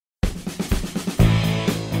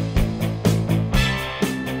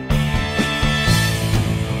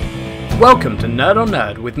Welcome to Nerd on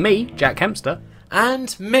Nerd with me, Jack Kempster.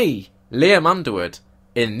 And me, Liam Underwood.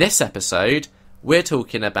 In this episode, we're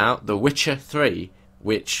talking about The Witcher 3,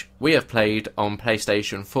 which we have played on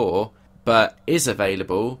PlayStation 4, but is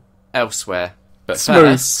available elsewhere. But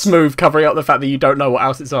Smooth covering up the fact that you don't know what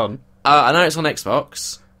else it's on. I know it's on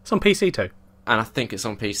Xbox. It's on PC too. And I think it's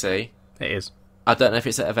on PC. It is. I don't know if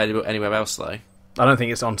it's available anywhere else, though. I don't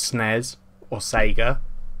think it's on SNES or Sega.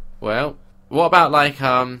 Well, what about, like,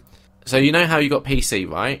 so you know how you got PC,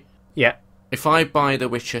 right? Yeah. If I buy The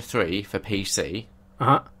Witcher 3 for PC,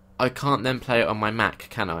 I can't then play it on my Mac,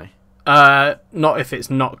 can I? Not if it's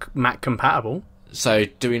not Mac compatible. So,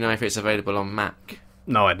 do we know if it's available on Mac?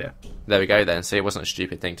 No idea. There we go then. See, it wasn't a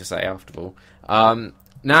stupid thing to say after all.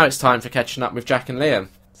 Now it's time for catching up with Jack and Liam.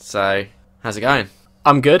 So, how's it going?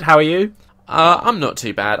 I'm good. How are you? I'm not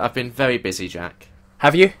too bad. I've been very busy, Jack.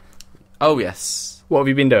 Have you? Oh, yes. What have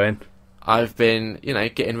you been doing? I've been,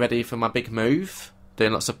 getting ready for my big move.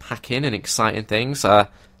 Doing lots of packing and exciting things.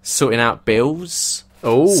 Sorting out bills.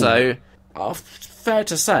 Oh. So, fair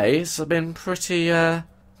to say, it's been pretty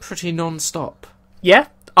non-stop. Yeah?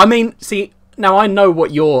 I mean, see, now I know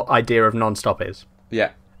what your idea of non-stop is.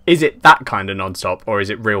 Yeah. Is it that kind of non-stop, or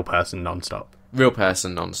is it real person non-stop? Real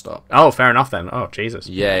person non-stop. Oh, fair enough then. Oh, Jesus.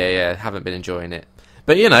 Yeah. Haven't been enjoying it.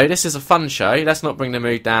 But, this is a fun show. Let's not bring the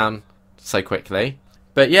mood down so quickly.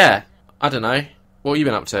 But, yeah, I don't know. What have you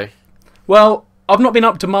been up to? Well, I've not been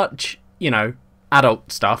up to much,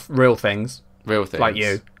 adult stuff, real things. Real things. Like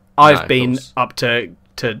you. I've been course. up to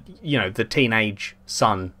the teenage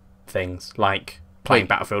son things, like playing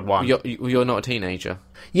Battlefield 1. You're not a teenager?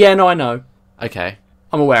 Yeah, no, I know. Okay.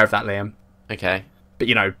 I'm aware of that, Liam. Okay. But,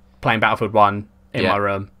 playing Battlefield 1 in my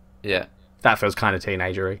room. Yeah. That feels kind of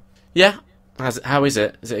teenagery. Yeah. How is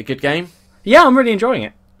it? Is it a good game? Yeah, I'm really enjoying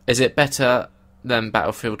it. Is it better than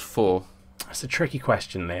Battlefield 4? That's a tricky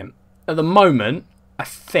question, Liam. At the moment, I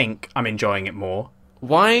think I'm enjoying it more.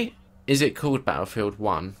 Why is it called Battlefield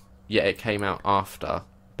 1, yet it came out after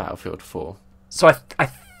Battlefield 4? So I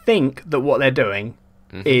think that what they're doing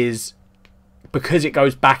is, because it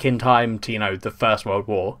goes back in time to, the First World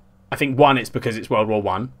War, I think, one, it's because it's World War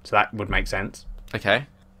One, so that would make sense. Okay.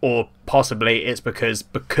 Or possibly it's because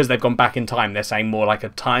they've gone back in time, they're saying more like a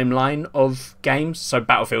timeline of games. So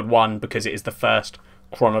Battlefield 1, because it is the first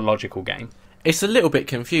chronological game. It's a little bit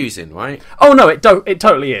confusing, right? Oh, no, it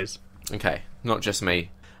totally is. Okay, not just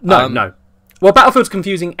me. No. Well, Battlefield's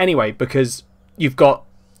confusing anyway, because you've got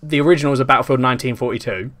the originals of Battlefield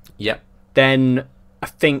 1942. Yep. Then I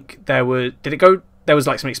think there was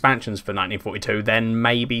like some expansions for 1942. Then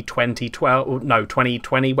maybe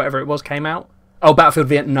 2020, whatever it was, came out. Oh, Battlefield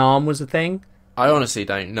Vietnam was the thing. I honestly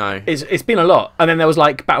don't know. It's been a lot. And then there was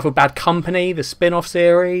like Battlefield Bad Company, the spin-off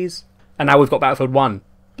series. And now we've got Battlefield 1.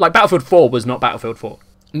 Like, Battlefield 4 was not Battlefield 4.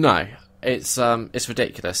 No. It's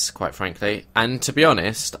ridiculous, quite frankly. And to be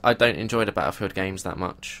honest, I don't enjoy the Battlefield games that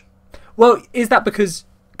much. Well, is that because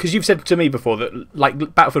you've said to me before that,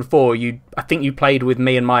 like, Battlefield 4, I think you played with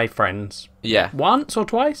me and my friends. Yeah. Once or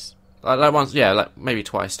twice? Like once, yeah, like maybe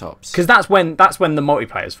twice tops. Because that's when the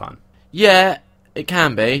multiplayer's fun. Yeah, it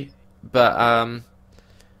can be, but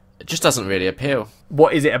it just doesn't really appeal.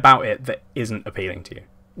 What is it about it that isn't appealing to you?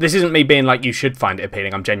 This isn't me being like, you should find it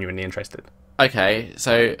appealing. I'm genuinely interested. Okay,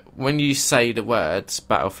 so when you say the words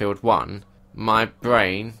Battlefield 1, my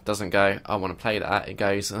brain doesn't go, I want to play that. It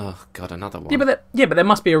goes, oh, God, another one. Yeah, but there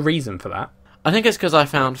must be a reason for that. I think it's because I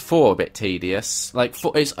found 4 a bit tedious. Like,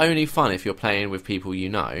 it's only fun if you're playing with people you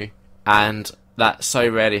know, and that so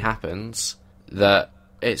rarely happens that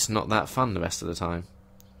it's not that fun the rest of the time.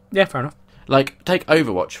 Yeah, fair enough. Like, take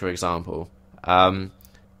Overwatch, for example.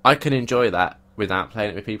 I can enjoy that without playing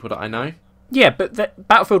it with people that I know. Yeah, but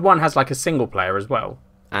Battlefield 1 has, like, a single player as well.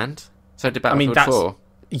 And? So did Battlefield 4?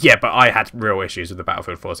 Yeah, but I had real issues with the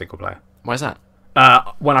Battlefield 4 single player. Why is that?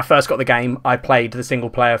 When I first got the game, I played the single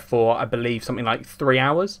player for, I believe, something like 3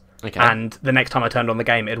 hours. Okay. And the next time I turned on the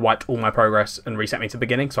game, it wiped all my progress and reset me to the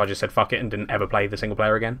beginning, so I just said fuck it and didn't ever play the single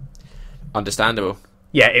player again. Understandable.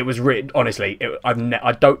 Yeah, it was honestly,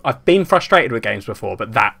 I've been frustrated with games before,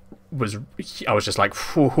 but I was just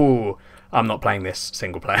like, whoo, I'm not playing this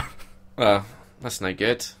single player. Well, that's no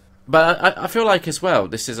good. But I feel like as well,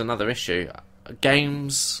 this is another issue.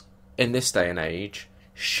 Games in this day and age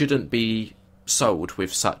shouldn't be sold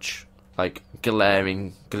with such, like,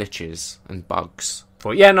 glaring glitches and bugs.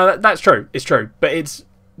 Yeah, no, that's true. It's true. But it's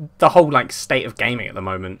the whole, like, state of gaming at the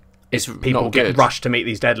moment. It's people not get good. rushed to meet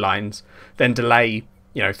these deadlines, then delay,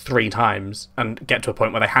 3 times, and get to a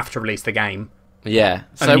point where they have to release the game. Yeah.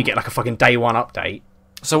 And then you get, like, a fucking day one update.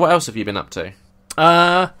 So what else have you been up to?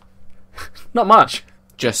 Not much.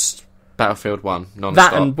 Just Battlefield 1,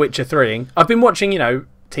 non-stop. That and Witcher 3. I've been watching,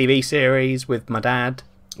 TV series with my dad.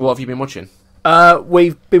 What have you been watching?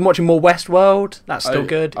 We've been watching more Westworld. That's still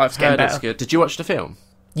good. I've heard it's good. Did you watch the film?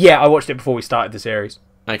 Yeah, I watched it before we started the series.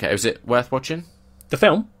 Okay, was it worth watching? The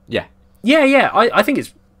film? Yeah. Yeah. I think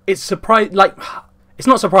it's surprising. Like, it's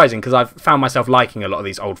not surprising because I've found myself liking a lot of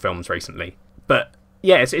these old films recently. But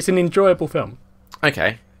yeah, it's an enjoyable film.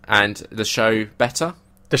 Okay, and the show better?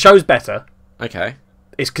 The show's better. Okay.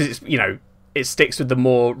 It's because it sticks with the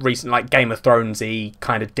more recent, like Game of Thrones-y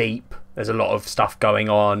kind of deep. There's a lot of stuff going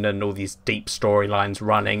on and all these deep storylines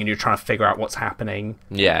running, and you're trying to figure out what's happening.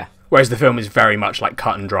 Yeah. Whereas the film is very much like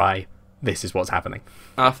cut and dry. This is what's happening.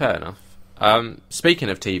 Fair enough. Speaking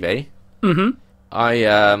of TV, I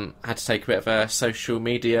had to take a bit of a social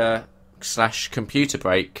media / computer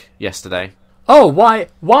break yesterday. Oh, why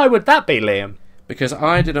would that be, Liam? Because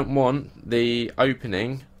I didn't want the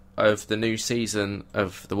opening of the new season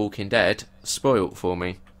of The Walking Dead spoilt for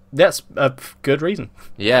me. That's a good reason.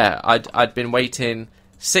 Yeah, I'd been waiting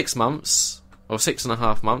 6 months, or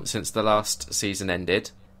 6.5 months since the last season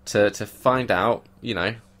ended, to find out,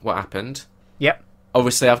 what happened. Yep.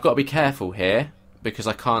 Obviously, I've got to be careful here, because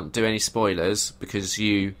I can't do any spoilers, because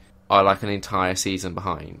you are like an entire season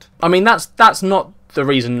behind. I mean, that's not the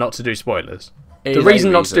reason not to do spoilers. The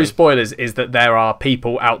reason not to do spoilers is that there are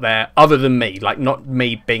people out there other than me, like not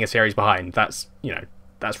me being a series behind. That's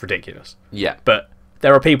ridiculous. Yeah. But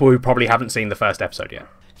there are people who probably haven't seen the first episode yet.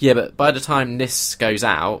 Yeah, but by the time this goes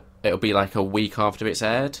out, it'll be like a week after it's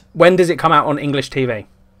aired. When does it come out on English TV?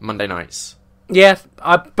 Monday nights. Yeah,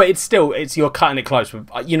 but it's you're cutting it close.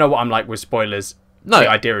 You know what I'm like with spoilers. No. The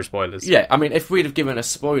idea of spoilers. Yeah, I mean, if we'd have given a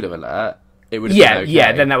spoiler alert, it would have been okay.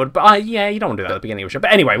 Yeah, then that would. But you don't want to do that at the beginning of the show.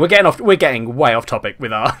 But anyway, we're getting way off topic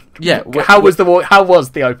with our. Yeah. How was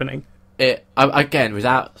the opening? Again,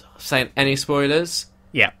 without saying any spoilers.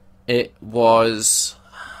 Yeah. It was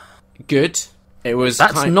good. It was.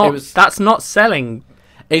 That's not selling.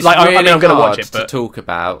 It's like, really I'm going to watch hard it, but to talk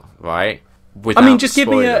about, right? I mean, just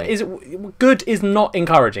spoiling. give me good is not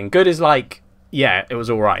encouraging. Good is like, yeah, it was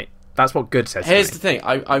all right. That's what good says. Here's the thing.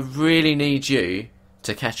 I really need you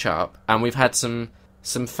to catch up, and we've had some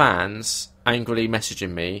fans angrily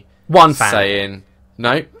messaging me. One fan saying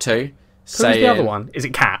no, two. Who's the other one? Is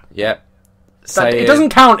it Kat? Yep. It doesn't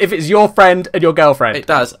count if it's your friend and your girlfriend. It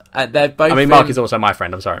does. They're both. I mean, Mark is also my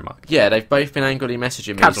friend. I'm sorry, Mark. Yeah, they've both been angrily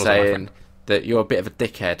messaging me saying that you're a bit of a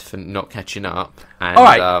dickhead for not catching up. And, all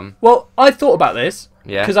right. Well, I thought about this.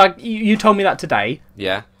 Yeah. Because you told me that today.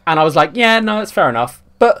 Yeah. And I was like, yeah, no, that's fair enough.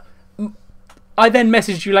 But I then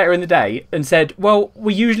messaged you later in the day and said, well,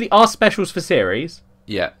 we usually are specials for series.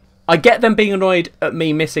 Yeah. I get them being annoyed at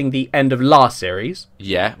me missing the end of last series.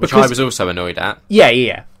 Yeah, which I was also annoyed at.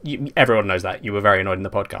 Yeah. Everyone knows that. You were very annoyed in the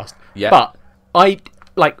podcast. Yeah. But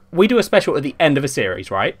we do a special at the end of a series,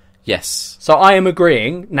 right? Yes. So I am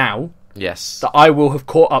agreeing now. Yes. That I will have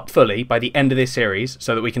caught up fully by the end of this series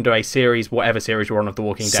so that we can do a series, whatever series we're on of The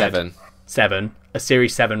Walking Dead. 7. A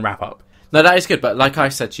series 7 wrap up. No, that is good, but like I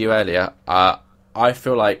said to you earlier, I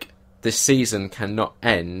feel like this season cannot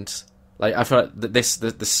end. Like, I feel like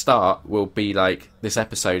the start will be like, this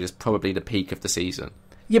episode is probably the peak of the season.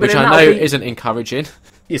 Yeah, but which I know isn't encouraging.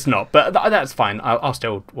 It's not, but that's fine. I'll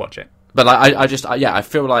still watch it. But like, I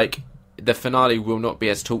feel like the finale will not be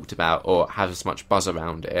as talked about or have as much buzz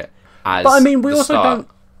around it as. But I mean, we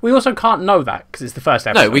also can't know that because it's the first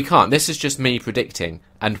episode. No, we can't. This is just me predicting,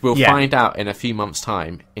 and we'll find out in a few months'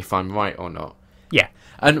 time if I'm right or not. Yeah.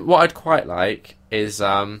 And what I'd quite like is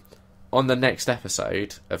on the next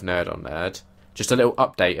episode of Nerd on Nerd, just a little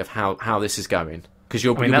update of how this is going, because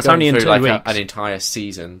you'll be going only through like an entire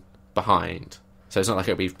season behind, so it's not like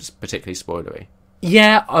it'll be particularly spoilery.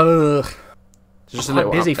 Yeah. Just I'm a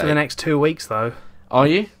little busy update. for the next 2 weeks though. Are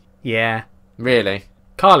you? Yeah. Really?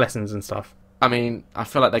 Car lessons and stuff. I mean, I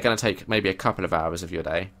feel like they're going to take maybe a couple of hours of your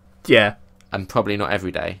day. Yeah. And probably not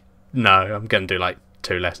every day. No, I'm going to do like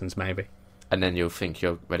 2 lessons maybe. And then you'll think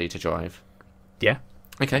you're ready to drive. Yeah.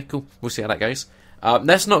 Okay, cool. We'll see how that goes.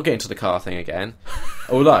 Let's not get into the car thing again.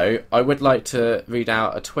 Although, I would like to read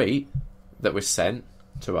out a tweet that was sent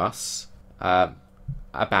to us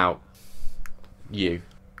about you.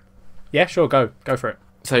 Yeah, sure, go for it.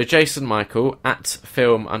 So Jason Michael, at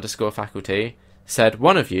film_faculty, said,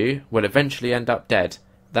 one of you will eventually end up dead.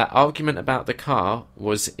 That argument about the car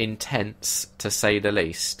was intense, to say the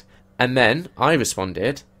least. And then I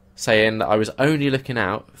responded, saying that I was only looking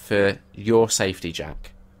out for your safety,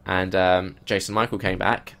 Jack. And Jason Michael came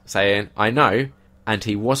back, saying, I know, and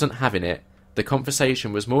he wasn't having it. The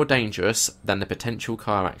conversation was more dangerous than the potential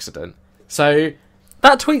car accident. So...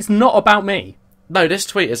 that tweet's not about me. No, this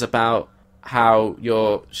tweet is about how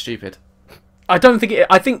you're stupid. I don't think it...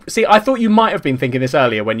 I think... See, I thought you might have been thinking this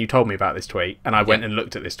earlier when you told me about this tweet, and I went and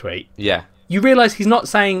looked at this tweet. Yeah. You realise he's not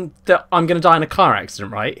saying that I'm going to die in a car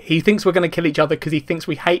accident, right? He thinks we're going to kill each other because he thinks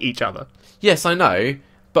we hate each other. Yes, I know,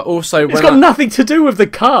 but also... It's got nothing to do with the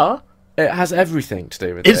car. It has everything to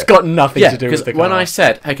do with it. It's got nothing to do with the car. When I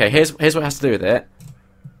said, okay, here's what it has to do with it,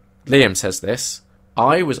 Liam says this,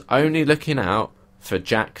 I was only looking out for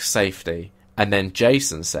Jack's safety. And then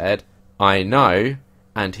Jason said, I know,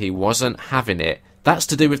 and he wasn't having it. That's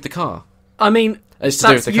to do with the car. I mean, it's to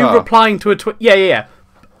do with the car. You replying to a tweet. Yeah.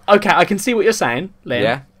 Okay, I can see what you're saying,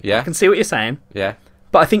 Liam. Yeah. I can see what you're saying. Yeah.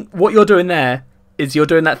 But I think what you're doing there is you're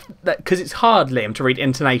doing that because it's hard, Liam, to read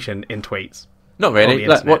intonation in tweets. Not really.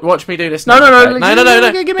 Look, watch me do this. No. No.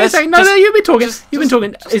 Give me a second. No, you've been talking. You've been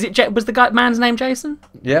talking. Is it? Was the man's name Jason?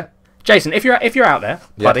 Yeah. Jason, if you're out there,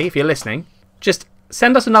 buddy, if you're listening, just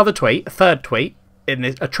send us another tweet, a third tweet in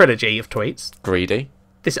a trilogy of tweets. Greedy.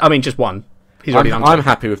 Just one. He's already done. I'm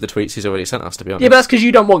happy with the tweets he's already sent us, to be honest. Yeah, but that's because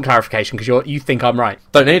you don't want clarification because you think I'm right.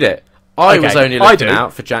 Don't need it. I was only looking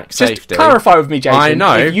out for Jack's safety. Just clarify with me, Jason. I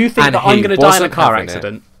know. If you think that I'm going to die in a car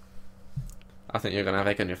accident, I think you're going to have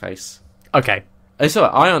egg on your face. Okay. It's all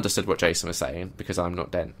right. I understood what Jason was saying because I'm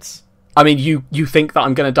not dense. I mean, you think that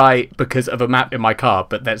I'm going to die because of a map in my car,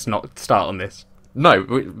 but let's not start on this. No,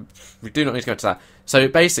 we do not need to go into that. So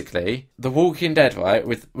basically, The Walking Dead, right?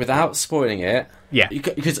 Without spoiling it, yeah.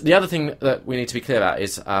 Because the other thing that we need to be clear about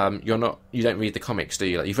is you don't read the comics, do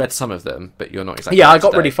you? Like, you've read some of them, but you're not exactly. Yeah, I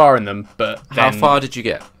got really far in them, but how far did you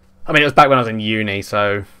get? I mean, it was back when I was in uni,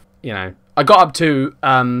 so I got up to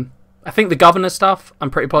I think the governor stuff. I'm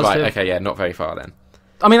pretty positive. Right. Okay. Yeah. Not very far then.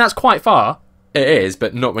 I mean, that's quite far. It is,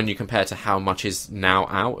 but not when you compare to how much is now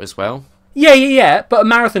out as well. Yeah. But a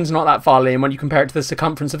marathon's not that far, Liam, when you compare it to the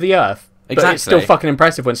circumference of the Earth. Exactly. But it's still fucking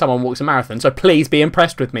impressive when someone walks a marathon. So please be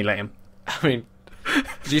impressed with me, Liam. I mean,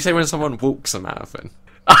 did you say when someone walks a marathon?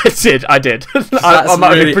 I did. I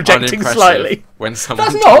might really be projecting slightly. When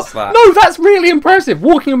someone does that. No, that's really impressive.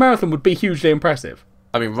 Walking a marathon would be hugely impressive.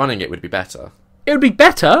 I mean, running it would be better. It would be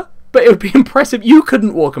better, but it would be impressive. You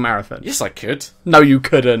couldn't walk a marathon. Yes, I could. No, you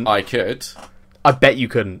couldn't. I could. I bet you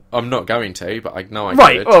couldn't. I'm not going to, but I know I could.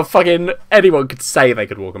 Right, well, fucking anyone could say they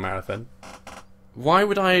could walk a marathon. Why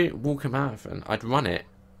would I walk a marathon? I'd run it.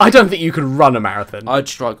 I don't think you could run a marathon. I'd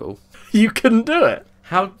struggle. You couldn't do it.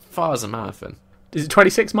 How far is a marathon? Is it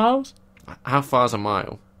 26 miles? How far is a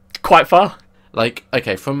mile? Quite far. Like,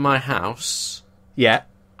 okay, from my house... Yeah.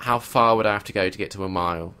 How far would I have to go to get to a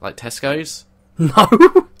mile? Like Tesco's? No.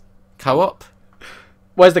 Co-op?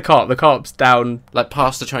 Where's the co-op? The co-op's down... Like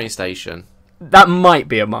past the train station. That might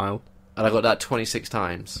be a mile. And I got that 26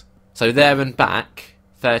 times. So there and back,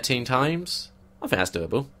 13 times? I think that's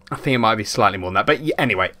doable. I think it might be slightly more than that. But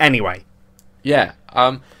anyway. Yeah.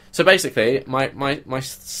 So basically, my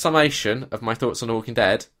summation of my thoughts on The Walking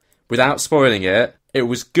Dead, without spoiling it, it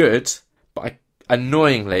was good, but I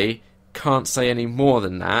annoyingly can't say any more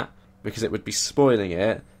than that because it would be spoiling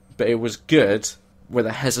it, but it was good with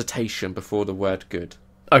a hesitation before the word good.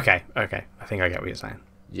 Okay. I think I get what you're saying.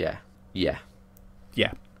 Yeah.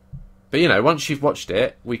 But, once you've watched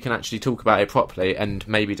it, we can actually talk about it properly and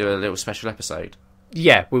maybe do a little special episode.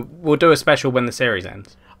 Yeah, we'll do a special when the series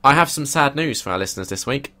ends. I have some sad news for our listeners this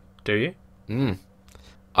week. Do you?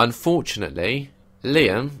 Unfortunately,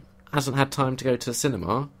 Liam hasn't had time to go to the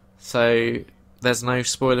cinema, so there's no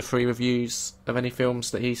spoiler-free reviews of any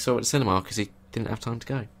films that he saw at the cinema because he didn't have time to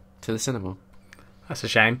go to the cinema. That's a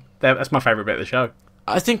shame. That's my favourite bit of the show.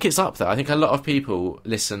 I think it's up there. I think a lot of people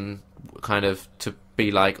listen kind of to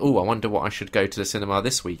be like, oh, I wonder what I should go to the cinema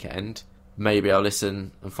this weekend. Maybe I'll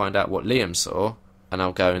listen and find out what Liam saw, and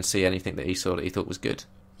I'll go and see anything that he saw that he thought was good.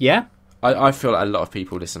 Yeah? I feel like a lot of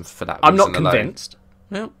people listen for that. I'm not convinced.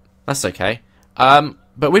 Well, that's okay.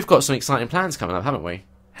 But we've got some exciting plans coming up, haven't we?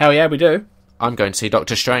 Hell yeah, we do. I'm going to see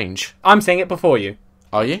Doctor Strange. I'm seeing it before you.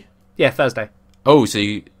 Are you? Yeah, Thursday. Oh, so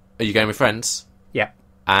are you going with friends? Yeah.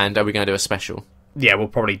 And are we going to do a special? Yeah, we'll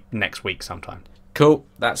probably next week sometime. Cool,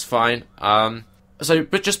 that's fine.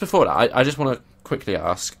 But just before that, I just want to quickly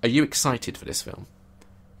ask: are you excited for this film?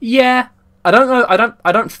 Yeah, I don't know.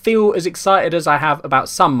 I don't feel as excited as I have about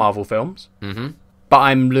some Marvel films. Mm-hmm. But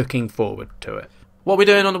I'm looking forward to it. What are we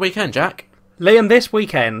doing on the weekend, Jack? Liam, this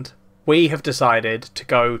weekend we have decided to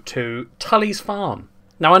go to Tully's Farm.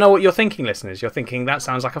 Now I know what you're thinking, listeners. You're thinking that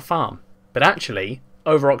sounds like a farm, but actually,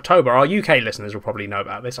 over October, our UK listeners will probably know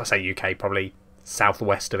about this. I say UK, probably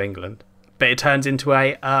southwest of England. But it turns into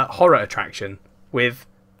a horror attraction with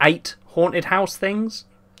 8 haunted house things.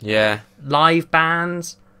 Yeah. Live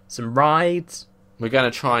bands, some rides. We're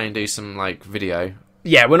going to try and do some video.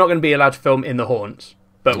 Yeah, we're not going to be allowed to film in the haunts,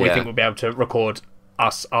 but we think we'll be able to record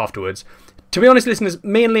us afterwards. To be honest, listeners,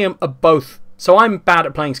 me and Liam are both... So I'm bad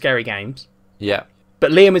at playing scary games, Yeah.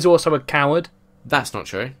 but Liam is also a coward. That's not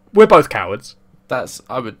true. We're both cowards.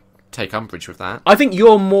 I would take umbrage with that. I think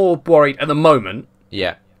you're more worried at the moment.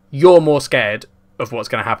 Yeah. You're more scared of what's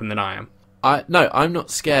going to happen than I am. No, I'm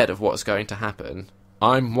not scared of what's going to happen.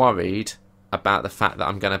 I'm worried about the fact that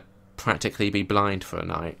I'm going to practically be blind for a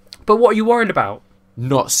night. But what are you worried about?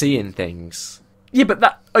 Not seeing things. Yeah,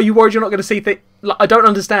 but are you worried you're not going to see things? Like, I don't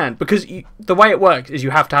understand, because the way it works is you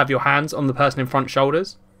have to have your hands on the person in front's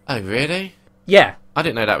shoulders. Oh, really? Yeah. I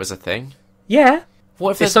didn't know that was a thing. Yeah.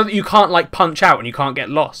 What if it's so that you can't, like, punch out and you can't get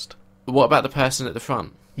lost. What about the person at the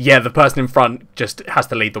front? Yeah, the person in front just has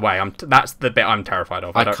to lead the way. That's the bit I'm terrified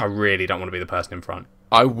of. I really don't want to be the person in front.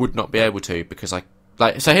 I would not be able to, because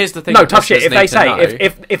so here's the thing. No, tough shit.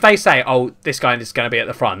 If they say, oh, this guy is going to be at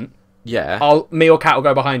the front, yeah, me or Kat will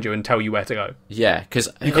go behind you and tell you where to go. Yeah, because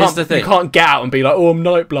here's the thing. You can't get out and be like, oh, I'm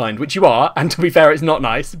night blind, which you are, and to be fair, it's not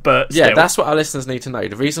nice, but yeah, still. that's what our listeners need to know.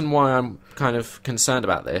 The reason why I'm kind of concerned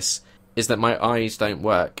about this is that my eyes don't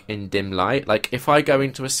work in dim light. Like, if I go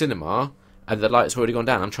into a cinema and the light's already gone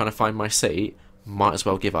down, I'm trying to find my seat, might as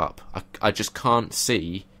well give up. I just can't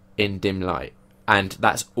see in dim light. And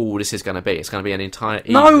that's all this is going to be. It's going to be an entire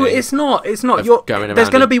evening. No, it's not. It's not. There's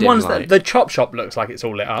going to be ones that the chop shop looks like it's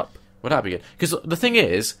all lit up. Well, that'd be good. Because the thing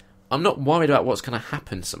is, I'm not worried about what's going to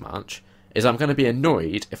happen so much. Is I'm going to be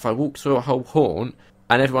annoyed if I walk through a whole haunt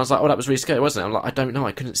and everyone's like, "Oh, that was really scary, wasn't it?" I'm like, "I don't know.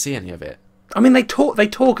 I couldn't see any of it." I mean, they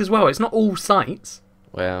talk as well. It's not all sights.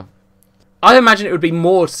 Well, I imagine it would be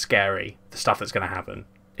more scary, the stuff that's going to happen,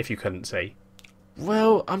 if you couldn't see.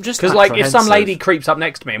 Well, I'm just because, like, if some lady creeps up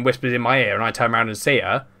next to me and whispers in my ear and I turn around and see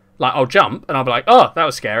her, like, I'll jump and I'll be like, "Oh, that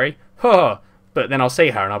was scary." But then I'll see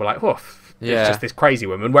her and I'll be like, "Oh, it's just this crazy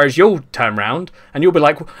woman." Whereas you'll turn around and you'll be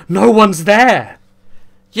like, "No one's there."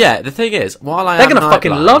 Yeah, the thing is, while they're gonna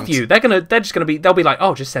fucking love you. They'll be like,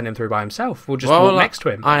 "Oh, just send him through by himself. We'll just walk next to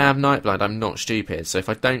him." I am night blind. I'm not stupid. So if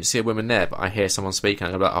I don't see a woman there, but I hear someone speaking,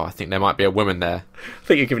 I'm like, "Oh, I think there might be a woman there." I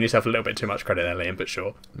think you're giving yourself a little bit too much credit there, Liam. But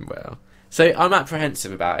sure. Well, so I'm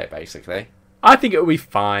apprehensive about it. Basically, I think it will be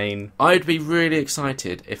fine. I'd be really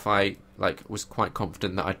excited if I was quite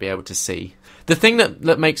confident that I'd be able to see. The thing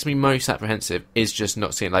that makes me most apprehensive is just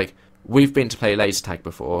not seeing. Like, we've been to play laser tag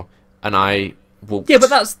before, and I walked but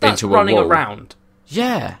that's into running a wall. around.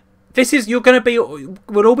 Yeah.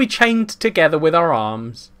 We'll all be chained together with our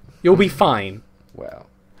arms. You'll be fine. Well,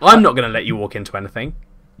 I'm not going to let you walk into anything.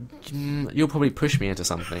 You'll probably push me into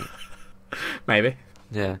something. Maybe.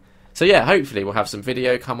 Yeah. So yeah, hopefully we'll have some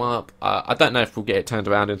video come up. I don't know if we'll get it turned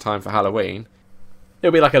around in time for Halloween.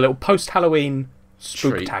 It'll be like a little post-Halloween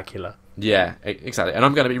spooktacular. Yeah, exactly. And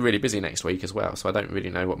I'm going to be really busy next week as well, so I don't really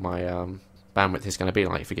know what my bandwidth is going to be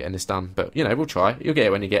like for getting this done. But, we'll try. You'll get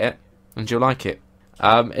it when you get it, and you'll like it.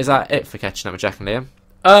 Is that it for catching up with Jack and Liam?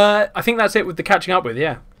 I think that's it with the catching up with,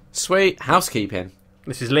 yeah. Sweet. Housekeeping.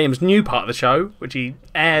 This is Liam's new part of the show, which he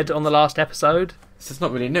aired on the last episode. So it's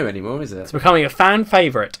not really new anymore, is it? It's becoming a fan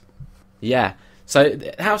favourite. Yeah. So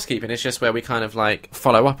housekeeping is just where we kind of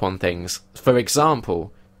follow up on things. For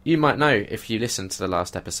example, you might know if you listened to the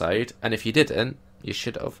last episode, and if you didn't, you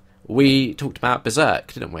should have. We talked about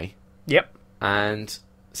Berserk, didn't we? Yep. And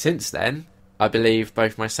since then, I believe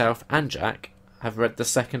both myself and Jack have read the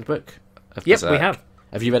second book of Berserk. Yep, we have.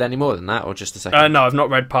 Have you read any more than that, or just the second? No, I've not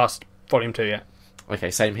read past Volume 2 yet.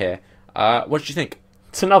 Okay, same here. What did you think?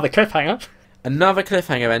 It's another cliffhanger. Another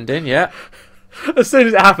cliffhanger ending, yeah. As soon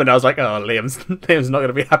as it happened, I was like, "Oh, Liam's not going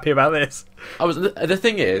to be happy about this." The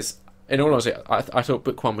thing is, in all honesty, I thought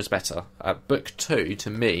book 1 was better. Book 2, to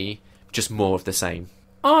me, just more of the same.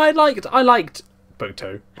 I liked book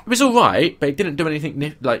 2. It was all right, but it didn't do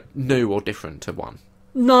anything new or different to 1.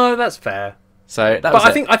 No, that's fair. So but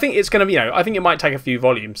I think it's going to be. I think it might take a few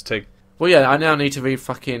volumes to. Well, yeah, I now need to read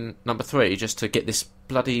fucking number 3 just to get this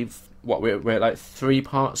bloody. What we're 3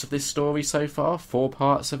 parts of this story so far, 4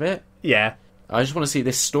 parts of it. Yeah. I just want to see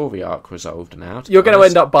this story arc resolved now. You're going to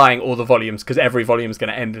end up buying all the volumes because every volume is going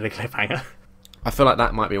to end in a cliffhanger. I feel like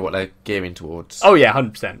that might be what they're gearing towards. Oh yeah,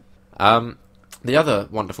 100%. The other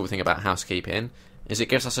wonderful thing about housekeeping is it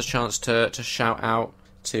gives us a chance to shout out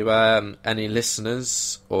to any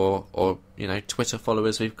listeners or Twitter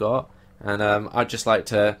followers we've got, and I'd just like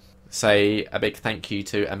to say a big thank you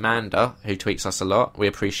to Amanda, who tweets us a lot. We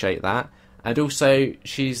appreciate that, and also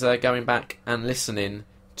she's going back and listening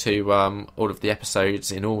to all of the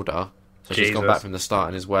episodes in order. So she's gone back from the start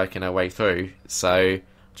and is working her way through. So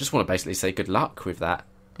just want to basically say good luck with that.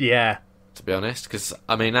 Yeah. To be honest, because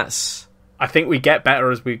I mean that's. I think we get better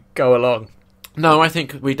as we go along. No, I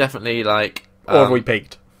think we definitely or have we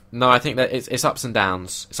peaked? No, I think that it's ups and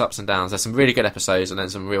downs. It's ups and downs. There's some really good episodes and then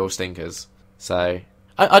some real stinkers. So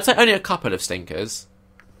I'd say only a couple of stinkers,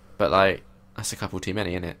 but like that's a couple too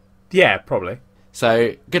many, isn't it? Yeah, probably.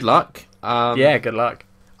 So good luck. Yeah, good luck.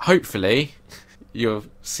 Hopefully, you'll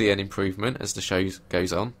see an improvement as the show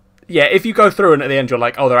goes on. Yeah, if you go through and at the end you're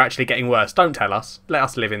like, oh, they're actually getting worse, don't tell us. Let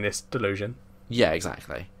us live in this delusion. Yeah,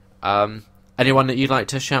 exactly. Anyone that you'd like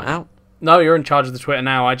to shout out? No, you're in charge of the Twitter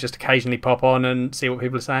now. I just occasionally pop on and see what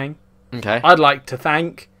people are saying. Okay. I'd like to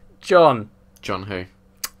thank John. John who?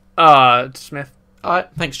 Smith.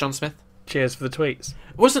 Thanks, John Smith. Cheers for the tweets.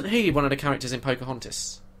 Wasn't he one of the characters in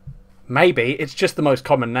Pocahontas? Maybe. It's just the most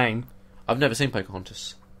common name. I've never seen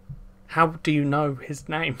Pocahontas. How do you know his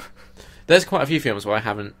name? There's quite a few films where I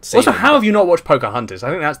haven't seen Also, him. how have you not watched Pocahontas? I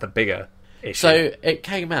think that's the bigger issue. So, it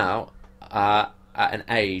came out at an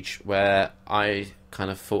age where I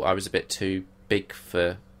kind of thought I was a bit too big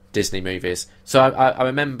for Disney movies. So I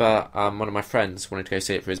remember one of my friends wanted to go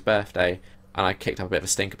see it for his birthday, and I kicked up a bit of a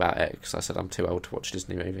stink about it because I said I'm too old to watch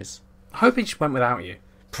Disney movies. I hope he just went without you.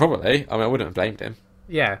 Probably. I mean, I wouldn't have blamed him.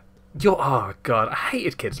 Yeah. Oh, God. I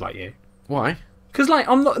hated kids like you. Why? Because, like,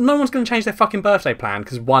 no one's going to change their fucking birthday plan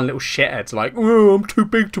because one little shithead's like, oh, I'm too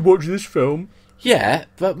big to watch this film. Yeah,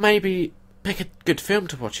 but maybe pick a good film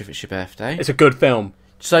to watch if it's your birthday. It's a good film.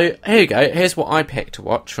 So, here you go. Here's what I picked to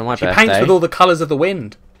watch for my birthday. She paints with all the colours of the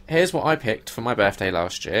wind. Here's what I picked for my birthday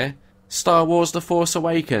last year. Star Wars The Force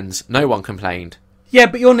Awakens. No one complained. Yeah,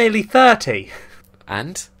 but you're nearly 30.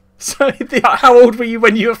 And? So, how old were you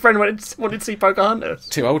when your friend wanted to see Pocahontas?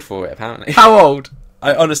 Too old for it, apparently. How old?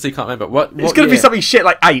 I honestly can't remember. What It's going to be something shit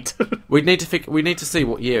like 8. We need to see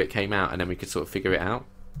what year it came out, and then we could sort of figure it out.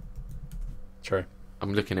 True.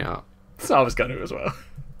 I'm looking it up. So I was going to as well.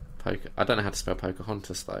 I don't know how to spell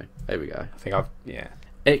Pocahontas, though. There we go. I think yeah.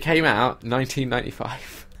 It came out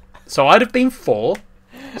 1995. So I'd have been 4,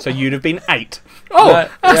 so you'd have been 8. Oh!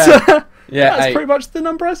 That's that's pretty much the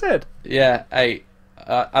number I said. Yeah, 8.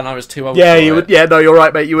 And I was too old Yeah, for you it. would. Yeah, no, you're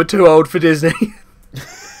right, mate. You were too old for Disney.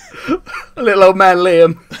 Little old man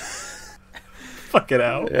Liam. Fucking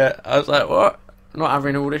hell. Yeah, I was like, what? I'm not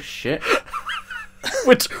having all this shit.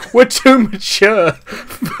 We're too mature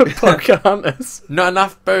for Pocahontas. Not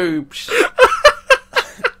enough boobs.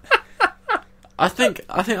 I think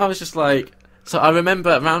I was just like... So I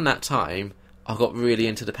remember around that time, I got really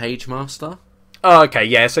into the Page Master. Oh, okay,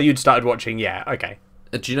 yeah, so you'd started watching, yeah, okay.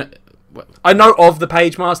 Do you know... I know of the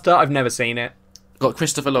Page Master, I've never seen it. Got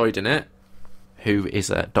Christopher Lloyd in it, who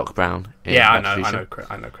is Doc Brown. Yeah, I know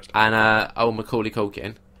Christopher. And Macaulay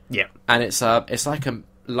Culkin. Yeah. And it's like a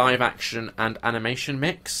live action and animation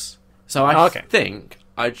mix. So I think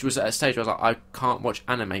I was at a stage where I was like, I can't watch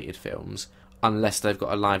animated films unless they've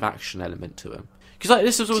got a live action element to them. Because like,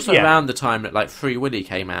 this was also around the time that like Free Willy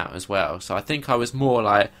came out as well. So I think I was more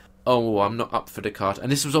like, oh, I'm not up for the card.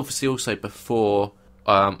 And this was obviously also before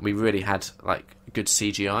we really had like good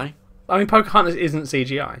CGI. I mean, Pocahontas isn't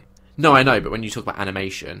CGI. No, I know, but when you talk about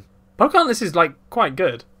animation, Pocahontas is like quite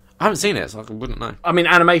good. I haven't seen it, so I wouldn't know. I mean,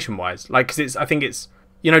 animation-wise, like, because I think it's,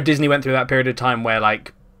 you know, Disney went through that period of time where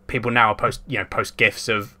like people now post GIFs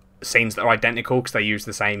of scenes that are identical because they use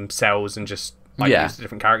the same cells and just like use a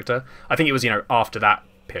different character. I think it was after that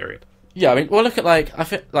period. Yeah, I mean, well, look at I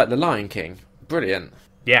think like The Lion King, brilliant.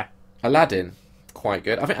 Yeah. Aladdin, quite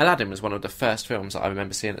good. I think Aladdin was one of the first films that I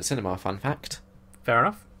remember seeing at the cinema. Fun fact. Fair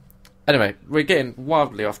enough. Anyway, we're getting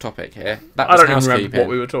wildly off topic here. I don't even remember what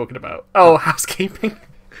we were talking about. Oh, housekeeping.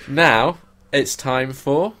 Now it's time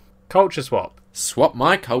for culture swap. Swap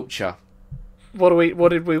my culture. What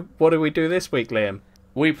did we do this week, Liam?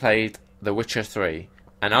 We played The Witcher 3,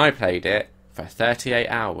 and I played it for 38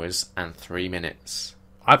 hours and 3 minutes.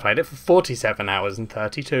 I played it for 47 hours and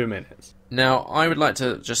 32 minutes. Now, I would like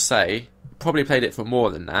to just say, probably played it for more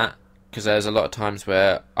than that, because there's a lot of times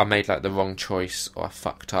where I made like the wrong choice, or I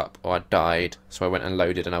fucked up, or I died, so I went and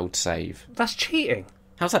loaded an old save. That's cheating.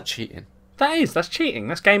 How's that cheating? That's cheating.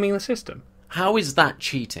 That's gaming the system. How is that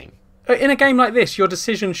cheating? In a game like this, your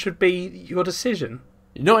decision should be your decision.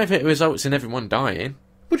 Not if it results in everyone dying.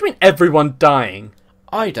 What do you mean everyone dying?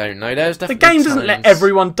 I don't know, there's The definitely game doesn't let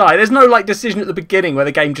everyone die. There's no like decision at the beginning where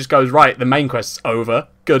the game just goes, right, the main quest's over.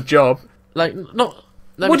 Good job. Like, not...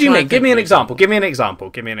 What do you mean? Give me an example. Give me an example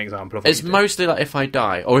of what It's you do. mostly like if I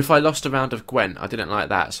die, or if I lost a round of Gwent, I didn't like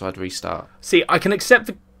that, so I'd restart. See, I can accept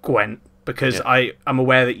the Gwent because I'm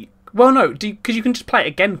aware that... Well, no, because you can just play it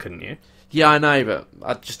again, couldn't you? Yeah, I know,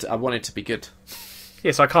 but I want it to be good.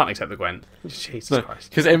 Yes, I can't accept the Gwent. Jesus Christ.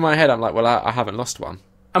 Because in my head, I'm like, well, I haven't lost one.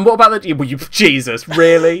 And what about the... Well, Jesus,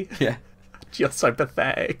 really? Yeah. You're so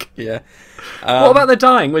pathetic. Yeah. What about the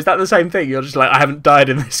dying? Was that the same thing? You're just like, I haven't died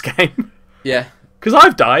in this game. Yeah. Because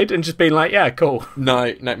I've died and just been like, yeah, cool.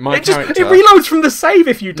 No, my It character... reloads from the save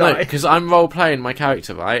if you die. No, because I'm role-playing my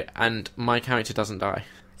character, right? And my character doesn't die.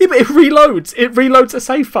 Yeah, but it reloads. It reloads a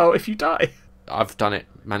save file if you die. I've done it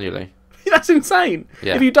manually. That's insane.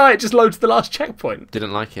 Yeah. If you die, it just loads the last checkpoint.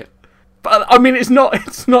 Didn't like it. But I mean, it's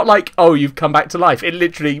not like, oh, you've come back to life. It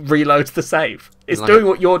literally reloads the save. It's doing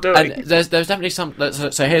what you're doing. And there's definitely some.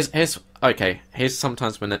 So here's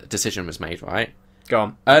sometimes when a decision was made, right? Go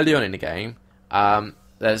on. Early on in the game,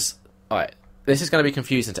 there's alright. This is going to be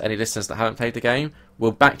confusing to any listeners that haven't played the game.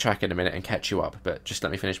 We'll backtrack in a minute and catch you up, but just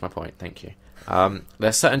let me finish my point. Thank you.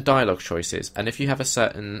 There's certain dialogue choices, and if you have a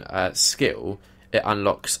certain skill, it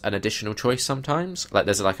unlocks an additional choice sometimes. Like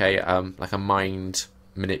there's like a mind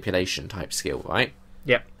manipulation type skill, right?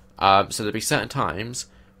 Yep. So there'd be certain times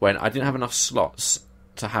when I didn't have enough slots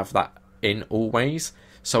to have that in always.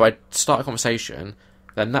 So I'd start a conversation,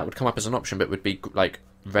 then that would come up as an option, but it would be like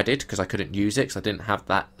redded because I couldn't use it because I didn't have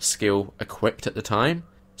that skill equipped at the time.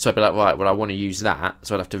 So I'd be like, right, well, I want to use that,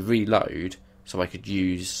 so I'd have to reload so I could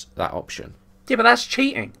use that option. Yeah, but that's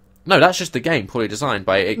cheating. No, that's just the game poorly designed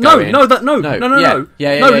by it No, going... no.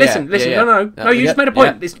 Yeah, Listen. No, you just made a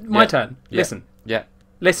point. It's my turn. Listen. Yeah.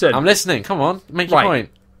 Listen. I'm listening. Come on, make your point.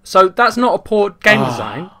 So that's not a poor game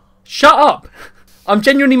design. Shut up. I'm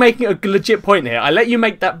genuinely making a legit point here. I let you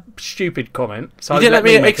make that stupid comment. So you didn't let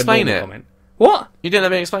me explain it. Comment. What? You didn't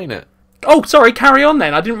let me explain it. Oh, sorry. Carry on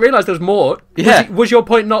then. I didn't realise there was more. Yeah. Was your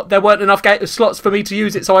point not there weren't enough slots for me to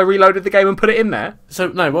use it, so I reloaded the game and put it in there? So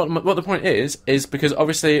no, what the point is because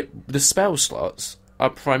obviously the spell slots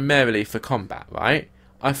are primarily for combat, right?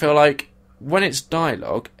 I feel like when it's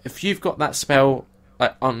dialogue, if you've got that spell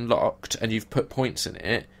like unlocked and you've put points in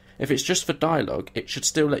it, if it's just for dialogue, it should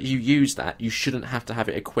still let you use that. You shouldn't have to have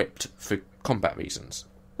it equipped for combat reasons.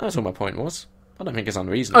 That's all my point was. I don't think it's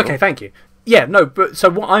unreasonable. Okay, thank you. Yeah, no, but so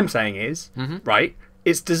what I'm saying is, right,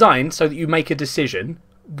 it's designed so that you make a decision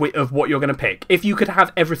of what you're going to pick. If you could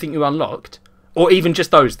have everything you unlocked, or even just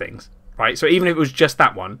those things, right? So even if it was just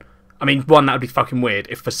that one, I mean, one, that would be fucking weird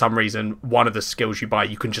if for some reason one of the skills you buy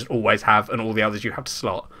you can just always have and all the others you have to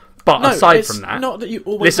slot. But aside from that... not that you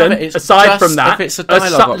always have it, aside from that, if it's a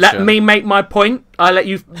dialogue option. Let me make my point. I let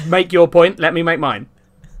you make your point. Let me make mine.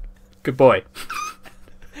 Good boy.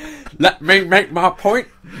 Let me make my point.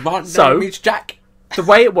 My name is Jack. The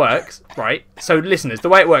way it works, right? So, listeners, the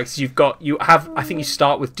way it works is I think you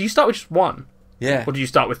start with... Do you start with just one? Yeah. Or do you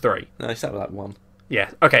start with three? No, I start with like one.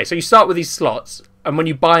 Yeah. Okay, so you start with these slots, and when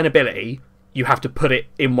you buy an ability, you have to put it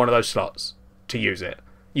in one of those slots to use it.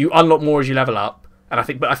 You unlock more as you level up, and I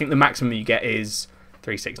think the maximum you get is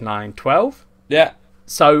 3, 6, 9, 12. Yeah.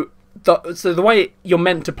 So the way you're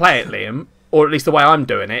meant to play it, Liam, or at least the way I'm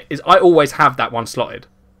doing it, is I always have that one slotted.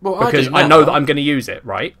 Well, because I know that I'm going to use it,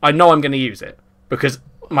 right? I know I'm going to use it because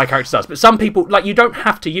my character does. But some people, like, you don't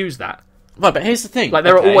have to use that. Right, but here's the thing. Like,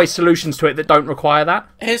 there are always solutions to it that don't require that.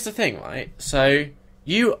 Here's the thing, right? So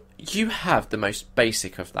you have the most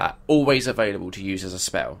basic of that always available to use as a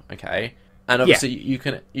spell, okay? And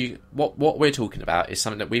obviously, what we're talking about is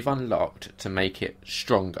something that we've unlocked to make it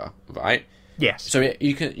stronger, right? Yes. So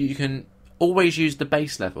you can always use the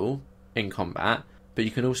base level in combat, but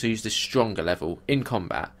you can also use the stronger level in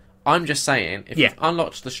combat. I'm just saying, if you've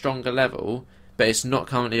unlocked the stronger level, but it's not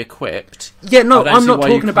currently equipped... Yeah, no, I'm not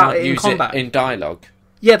talking about it in combat. In dialogue.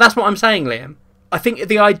 Yeah, that's what I'm saying, Liam. I think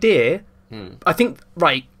the idea... I think,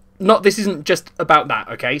 right, this isn't just about that,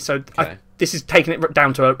 okay? So this is taking it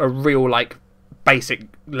down to a real, like, basic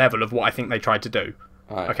level of what I think they tried to do.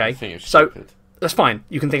 Right, okay? I think you're stupid. So, that's fine.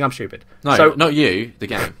 You can think I'm stupid. No, so, not you, the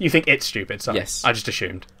game. You think it's stupid, so yes. I just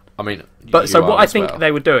assumed. I mean, but so what I think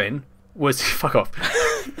they were doing was... Fuck off.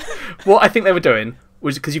 What I think they were doing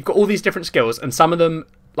was because you've got all these different skills, and some of them,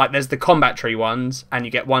 like, there's the combat tree ones, and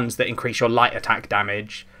you get ones that increase your light attack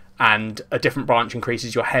damage, and a different branch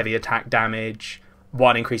increases your heavy attack damage,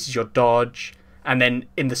 one increases your dodge, and then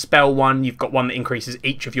in the spell one, you've got one that increases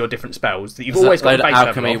each of your different spells. That you've always got a base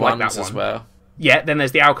alchemy level of, like ones that one. As well. Yeah, then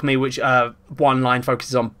there's the alchemy, which one line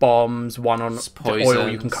focuses on bombs, one on the oil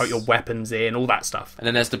you can coat your weapons in, all that stuff. And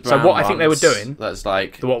then there's the brown So what I think they were doing... That's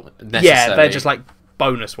like necessary. Yeah, they're just like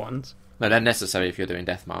bonus ones. No, they're necessary if you're doing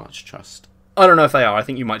Deathmarch, trust. I don't know if they are. I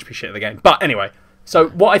think you might just be shit at the game. But anyway, so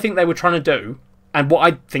what I think they were trying to do, and what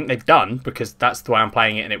I think they've done, because that's the way I'm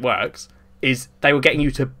playing it and it works, is they were getting you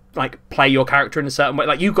to like play your character in a certain way.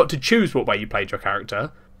 Like, you got to choose what way you played your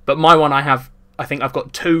character. But my one, I think I've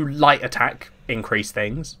got 2 light attack increase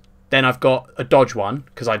things. Then I've got a dodge one,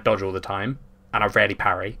 because I dodge all the time, and I rarely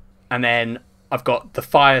parry. And then I've got the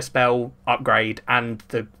fire spell upgrade and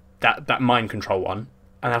that mind control one.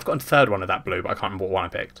 And I've got a third one of that blue, but I can't remember what one I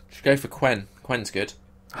picked. Should go for Quen. Quen's good.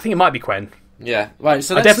 I think it might be Quen. Yeah, right.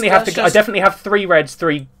 So I definitely have 3 reds,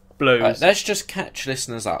 3 blues. Right, let's just catch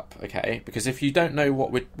listeners up, okay? Because if you don't know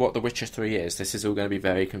what The Witcher 3 is, this is all going to be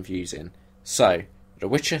very confusing. So, The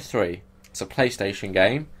Witcher 3, it's a PlayStation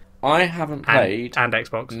game. I haven't played and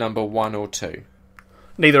Xbox number 1 or 2.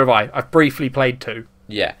 Neither have I. I've briefly played 2.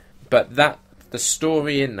 Yeah, but the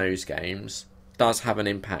story in those games does have an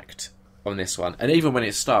impact on this one. And even when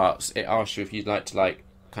it starts, it asks you if you'd like to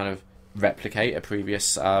kind of replicate a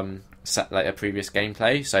previous a previous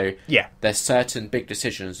gameplay. So yeah, there's certain big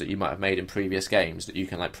decisions that you might have made in previous games that you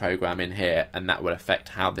can program in here, and that will affect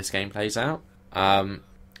how this game plays out.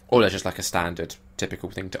 Or there's just a standard,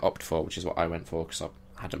 typical thing to opt for, which is what I went for because I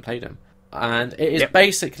hadn't played them. And it is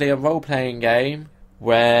basically a role-playing game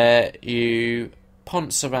where you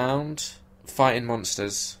ponce around, fighting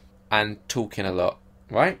monsters, and talking a lot,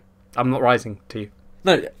 right? I'm not rising to you.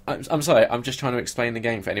 No, I'm sorry. I'm just trying to explain the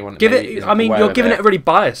game for anyone that you're giving it a really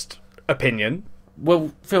biased opinion.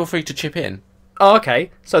 Well, feel free to chip in. Oh, okay.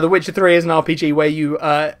 So The Witcher 3 is an RPG where you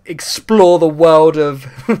explore the world of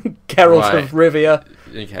Geralt of Rivia.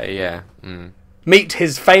 Okay, yeah. Meet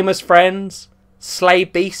his famous friends, slay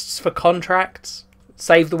beasts for contracts,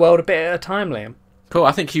 save the world a bit at a time, Liam. Cool,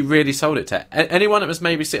 I think you really sold it to anyone that was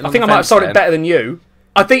maybe sitting on the fence. I think I might have sold it better than you.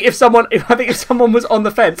 I think if someone was on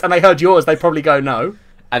the fence and they heard yours, they'd probably go no.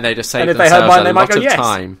 And they just saved themselves they heard mine, they might go, yes.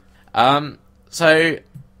 Time. So,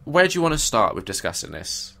 where do you want to start with discussing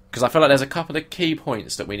this? Because I feel like there's a couple of key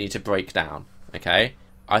points that we need to break down, okay?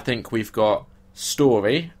 I think we've got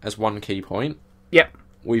story as one key point. Yep.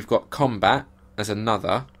 We've got combat as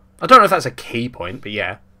another. I don't know if that's a key point, but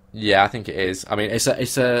yeah. Yeah, I think it is. I mean, it's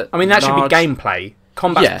a. I mean, that should be gameplay.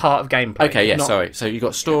 Combat's part of gameplay. Okay, yeah, sorry. So you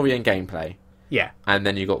got story and gameplay. Yeah. And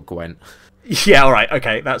then you got Gwent. Yeah, all right.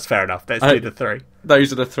 Okay, that's fair enough. Let's do the 3.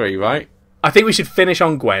 Those are the 3, right? I think we should finish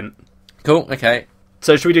on Gwent. Cool. Okay.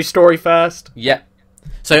 So should we do story first? Yeah.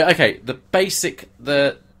 So okay, the basic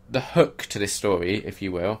the hook to this story, if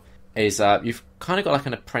you will, is you've kind of got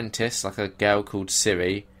an apprentice, a girl called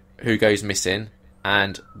Ciri, who goes missing,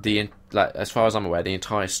 and as far as I'm aware, the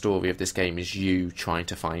entire story of this game is you trying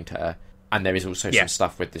to find her. And there is also some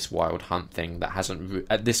stuff with this wild hunt thing that hasn't,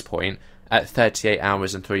 at this point, at 38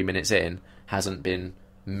 hours and 3 minutes in, hasn't been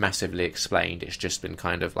massively explained. It's just been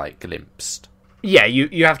kind of glimpsed. Yeah,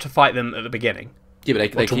 you have to fight them at the beginning. Yeah,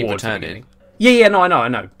 but they keep returning. Yeah, no, I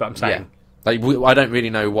know, but I'm saying. Yeah. I don't really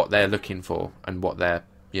know what they're looking for and what they're,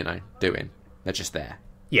 doing. They're just there.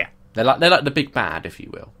 Yeah. They're like the big bad, if you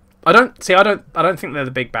will. I don't think they're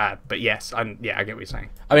the big bad, but yes, I get what you're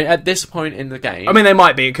saying. I mean, at this point in the game... I mean, they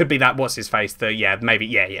might be. It could be that, what's his face, fair enough, maybe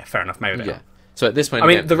they are. So at this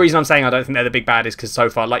point... the reason I'm saying I don't think they're the big bad is because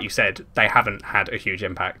so far, like you said, they haven't had a huge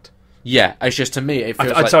impact. Yeah, it's just, to me, it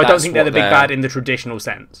feels so I don't think they're the big bad in the traditional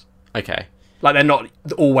sense. Okay. They're not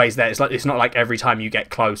always there. It's not like every time you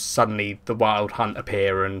get close, suddenly the wild hunt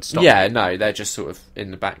appear and stop. Yeah, no, they're just sort of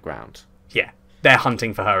in the background. Yeah, they're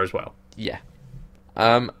hunting for her as well. Yeah.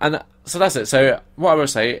 And so that's it. So what I will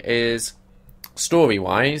say is,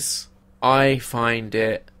 story-wise, I find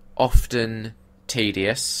it often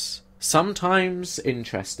tedious, sometimes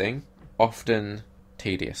interesting, often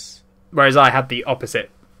tedious. Whereas I had the opposite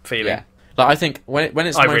feeling. Yeah. I think when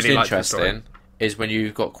it's most really interesting is when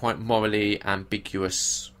you've got quite morally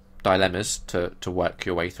ambiguous dilemmas to work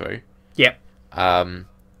your way through. Yep.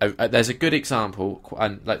 There's a good example,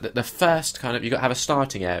 and the first kind of, you got to have a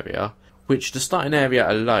starting area, which the starting area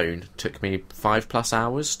alone took me 5+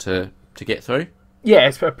 hours to get through. Yeah,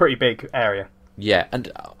 it's a pretty big area. Yeah,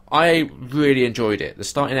 and I really enjoyed it. The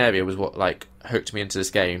starting area was what hooked me into this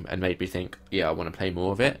game and made me think, yeah, I want to play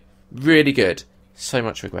more of it. Really good. So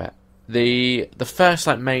much regret. The first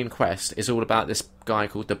main quest is all about this guy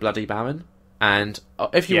called the Bloody Baron, and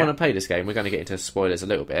if you want to play this game, we're going to get into spoilers a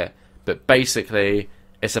little bit, but basically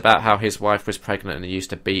it's about how his wife was pregnant and he used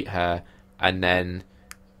to beat her, and then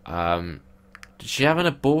did she have an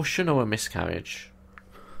abortion or a miscarriage?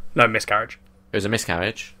 No, miscarriage. It was a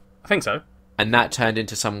miscarriage? I think so. And that turned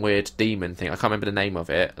into some weird demon thing. I can't remember the name of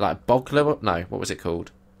it. Bogler? No, what was it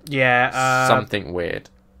called? Yeah. Something weird.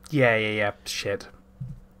 Yeah. Shit.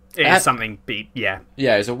 It's something yeah.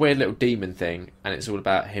 Yeah, it's a weird little demon thing, and it's all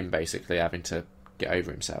about him basically having to get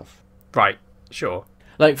over himself. Right, sure.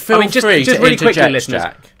 Feel free just to really quickly, interject, listeners.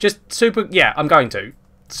 Jack. Just super, yeah, I'm going to.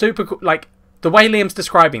 Super, the way Liam's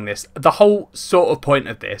describing this, the whole sort of point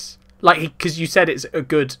of this, because you said it's a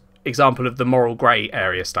good example of the moral grey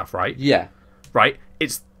area stuff, right? Yeah. Right?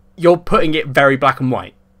 You're putting it very black and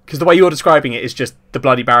white, because the way you're describing it is just the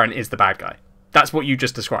Bloody Baron is the bad guy. That's what you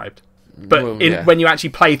just described. But when you actually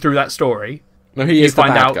play through that story, no, he is the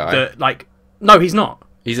bad guy. That, no, he's not.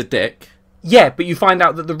 He's a dick. Yeah, but you find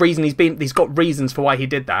out that the reason he's got reasons for why he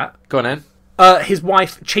did that. Go on then. His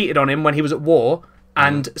wife cheated on him when he was at war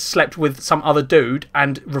and slept with some other dude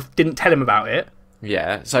and didn't tell him about it.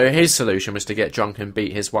 Yeah, so his solution was to get drunk and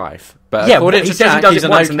beat his wife. But yeah, according he to says Jack, he does he's it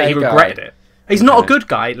an once and that he okay regretted guy. it. He's not a good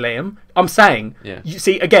guy, Liam. I'm saying. Yeah. You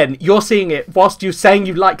see, again, you're seeing it whilst you're saying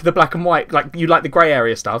you like the black and white, like you like the grey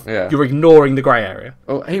area stuff. Yeah. You're ignoring the grey area.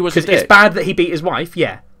 Well, he was a Because dick. it's bad that he beat his wife.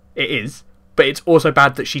 Yeah, it is. But it's also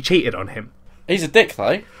bad that she cheated on him. He's a dick,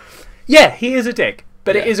 though. Yeah, he is a dick,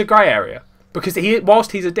 but Yeah. it is a grey area because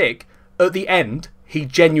whilst he's a dick, at the end he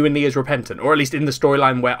genuinely is repentant, or at least in the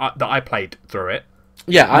storyline that I played through it.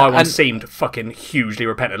 Yeah, My one seemed fucking hugely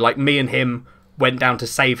repentant. Like me and him went down to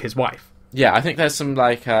save his wife. Yeah, I think there's some,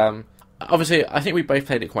 like, obviously, I think we both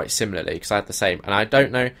played it quite similarly, because I had the same, and I don't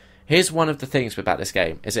know, here's one of the things about this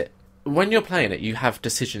game, is when you're playing it, you have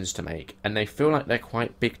decisions to make, and they feel like they're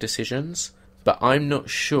quite big decisions, but I'm not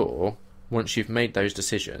sure, once you've made those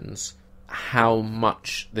decisions, how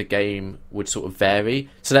much the game would sort of vary.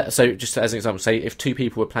 So just as an example, say if two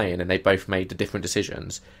people were playing and they both made the different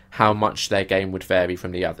decisions, how much their game would vary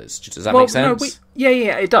from the others. Does that make sense? No,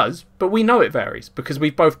 yeah, it does. But we know it varies because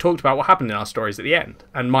we've both talked about what happened in our stories at the end,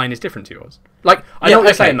 and mine is different to yours. Like, I know what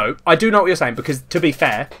you're saying, though. I do know what you're saying because, to be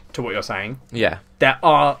fair to what you're saying, yeah,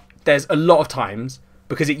 there's a lot of times,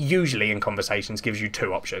 because it usually in conversations gives you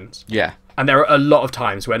two options. Yeah. And there are a lot of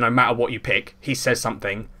times where no matter what you pick, he says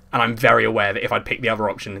something, and I'm very aware that if I'd picked the other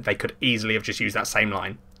option, they could easily have just used that same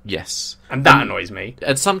line. Yes. And that annoys me.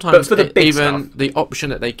 And sometimes but for the big stuff, the option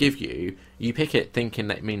that they give you, you pick it thinking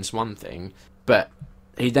that it means one thing, but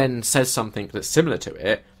he then says something that's similar to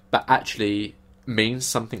it, but actually means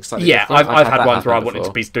something slightly different. I've had ones where I wanted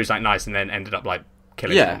to do something nice and then ended up like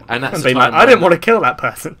killing someone. And that's being like, I didn't want to kill that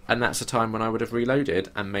person. And that's the time when I would have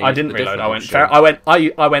reloaded and made. I didn't reload. I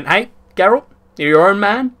went, hey, Geralt, you're your own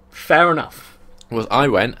man. Fair enough. Well, I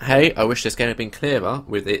went, hey, I wish this game had been clearer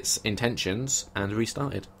with its intentions, and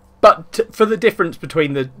restarted. But for the difference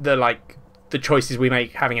between the choices we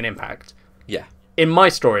make having an impact. Yeah. In my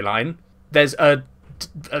storyline, there's a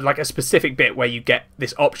specific bit where you get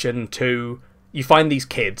this option to, you find these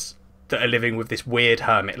kids that are living with this weird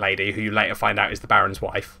hermit lady who you later find out is the Baron's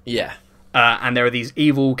wife. Yeah. And there are these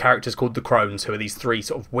evil characters called the Crones, who are these three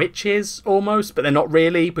sort of witches almost, but they're not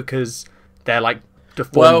really because they're like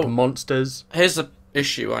deformed monsters. Here's the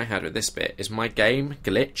issue I had with this bit, is my game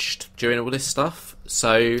glitched during all this stuff.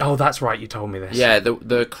 So oh, that's right, you told me this. Yeah,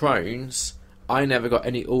 the Crones, I never got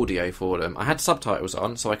any audio for them. I had subtitles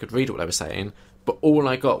on so I could read what they were saying, but all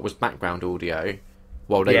I got was background audio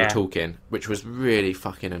while they were talking, which was really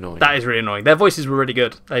fucking annoying. That is really annoying. Their voices were really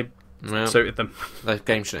good. They suited them. The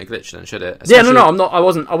game shouldn't have glitched then, should it? Especially... Yeah, no, I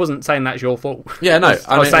wasn't saying that's your fault. Yeah, no.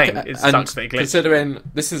 I was saying it sucks that it glitched. Considering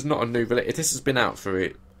this is not a new release, this has been out for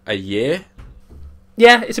a year.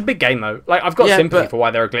 Yeah, it's a big game though. Like, I've got sympathy for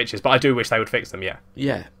why there are glitches, but I do wish they would fix them. Yeah.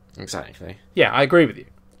 Yeah, exactly. Yeah, I agree with you.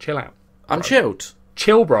 Chill out. I'm chilled.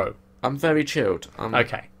 Chill, bro. I'm very chilled.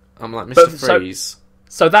 Okay. I'm like Mr. Freeze.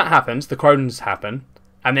 So that happens. The Crones happen,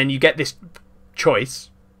 and then you get this choice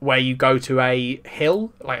where you go to a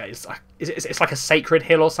hill, like it's like a sacred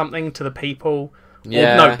hill or something to the people.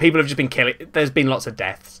 Yeah. Or, no, people have just been killing. There's been lots of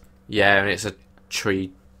deaths. Yeah, and it's a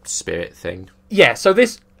tree spirit thing. Yeah. So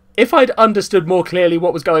this, if I'd understood more clearly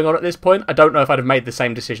what was going on at this point, I don't know if I'd have made the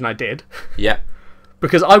same decision I did. Yeah.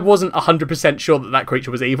 Because I wasn't 100% sure that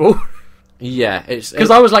creature was evil. Yeah, because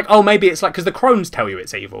I was like, oh, maybe it's like because the Crones tell you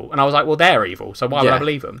it's evil, and I was like, well, they're evil, so why would I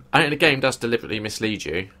believe them? I think the game does deliberately mislead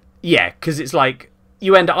you. Yeah, because it's like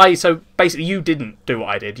you so basically you didn't do what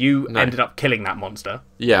I did. You ended up killing that monster.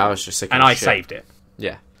 Yeah, I was just sick of and I saved it.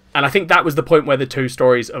 Yeah, and I think that was the point where the two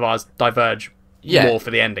stories of ours diverge more for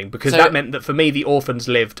the ending, because that meant that for me the orphans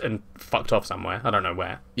lived and fucked off somewhere. I don't know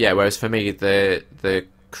where. Yeah, whereas for me the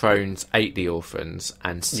Crones ate the orphans,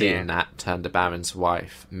 and seeing that turned the Baron's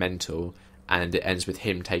wife mental. And it ends with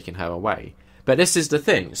him taking her away. But this is the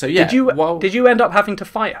thing. So yeah, did you end up having to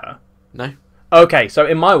fight her? No. Okay, so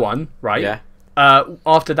in my one, right? Yeah.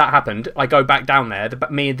 After that happened, I go back down there.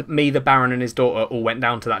 Me, the Baron, and his daughter all went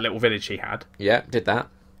down to that little village she had. Yeah, did that.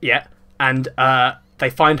 Yeah, and they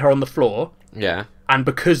find her on the floor. Yeah. And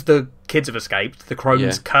because the kids have escaped, the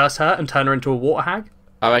Crones curse her and turn her into a water hag.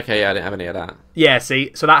 Oh, okay. Yeah, I didn't have any of that. Yeah.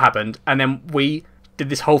 See, so that happened, and then we did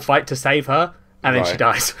this whole fight to save her, and then she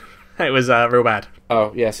dies. It was real bad.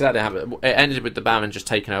 Oh, yeah, so that didn't happen. It ended with the Baron just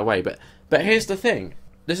taking her away. But here's the thing.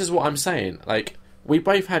 This is what I'm saying. Like, we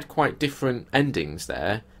both had quite different endings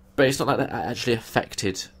there, but it's not like that actually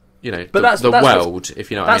affected, the world, if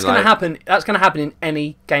you know what I mean. That's going to happen in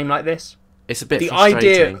any game like this. It's a bit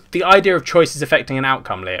frustrating. The idea of choices affecting an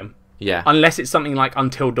outcome, Liam, Yeah. Unless it's something like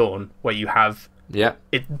Until Dawn, where you have... Yeah.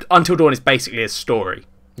 Until Dawn is basically a story.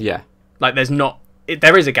 Yeah. Like, there's not...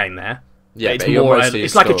 there is a game there. Yeah, it's but you're more... mostly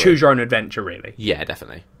it's a like a story. choose-your-own-adventure, really. Yeah,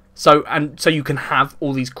 definitely. So you can have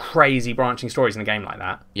all these crazy branching stories in a game like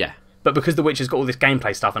that. Yeah. But because The Witcher's got all this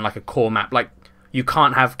gameplay stuff and like a core map, like, you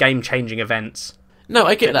can't have game-changing events. No,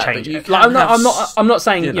 I get that. Change But you it. Like, I'm not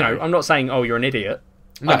saying, you know. I'm not saying, oh, you're an idiot.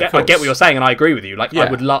 No, I get what you're saying, and I agree with you. Like, Yeah.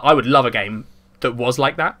 I would love a game that was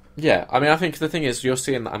like that. Yeah, I mean, I think the thing is, you're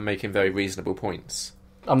seeing that I'm making very reasonable points.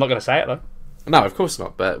 I'm not going to say it, though. No, of course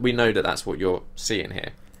not, but we know that that's what you're seeing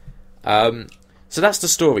here. So that's the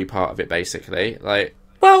story part of it, basically. Like,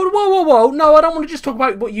 Well, whoa. No, I don't want to just talk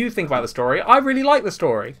about what you think about the story. I really like the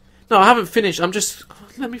story. no, I haven't finished.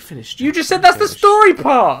 Let me finish. You Jack. just said Let me that's the finish. story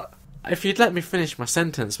part. If you'd let me finish my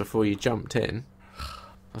sentence before you jumped in,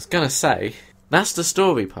 I was going to say, that's the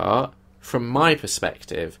story part from my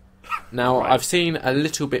perspective. Now, Right. I've seen a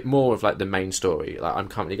little bit more of like the main story. Like, I'm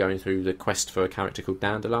currently going through the quest for a character called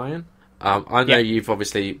Dandelion. I know you've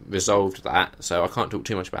obviously resolved that, so I can't talk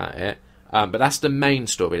too much about it. But that's the main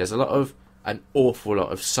story. There's an awful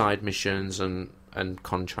lot of side missions and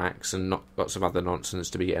contracts and lots of other nonsense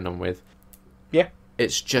to be getting on with. Yeah.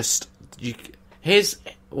 It's just here's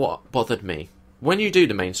what bothered me. When you do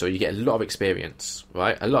the main story, you get a lot of experience,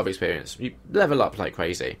 right? A lot of experience. You level up like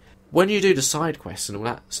crazy. When you do the side quests and all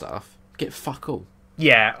that stuff, get fuck all.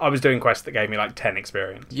 Yeah, I was doing quests that gave me like 10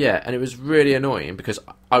 experience. Yeah, and it was really annoying because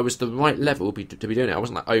I was the right level to be doing it. I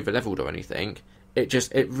wasn't like over leveled or anything. It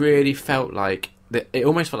really felt like it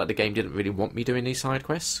almost felt like the game didn't really want me doing these side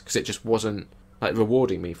quests because it just wasn't like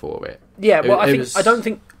rewarding me for it. Yeah, well, I don't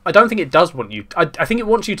think it does want you. I think it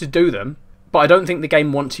wants you to do them, but I don't think the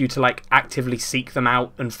game wants you to like actively seek them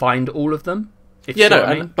out and find all of them. If you know what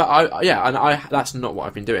I mean. But that's not what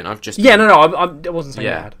I've been doing. I've just I wasn't saying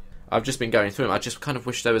that. I've just been going through them. I just kind of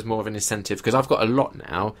wish there was more of an incentive because I've got a lot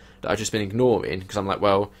now that I've just been ignoring because I'm like,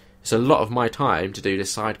 well, it's a lot of my time to do this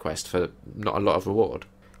side quest for not a lot of reward.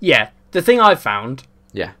 Yeah, the thing I've found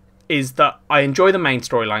Yeah. is that I enjoy the main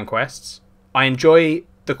storyline quests. I enjoy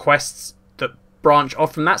the quests that branch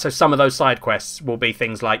off from that. So some of those side quests will be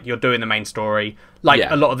things like you're doing the main story. Like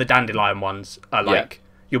a lot of the Dandelion ones are like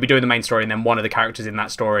you'll be doing the main story and then one of the characters in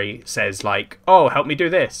that story says like, oh, help me do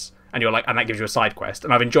this. And you're like, and that gives you a side quest.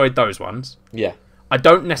 And I've enjoyed those ones. Yeah. I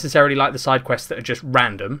don't necessarily like the side quests that are just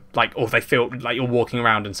random, like, or they feel like you're walking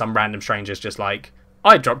around and some random stranger's just like,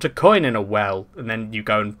 I dropped a coin in a well, and then you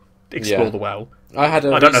go and explore the well. I had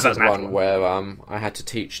I don't know if that's an actual one where I had to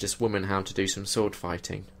teach this woman how to do some sword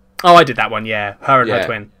fighting. Oh, I did that one, yeah. Her and her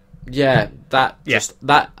twin. Yeah, that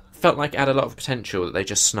felt like it had a lot of potential that they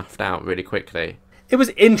just snuffed out really quickly. It was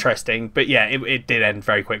interesting, but yeah, it did end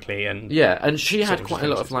very quickly. And she had quite a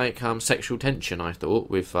lot of like sexual tension, I thought,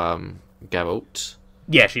 with Geralt.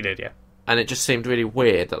 Yeah, she did, yeah. And it just seemed really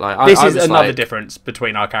weird that like this is another difference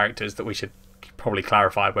between our characters that we should probably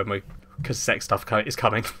clarify because sex stuff is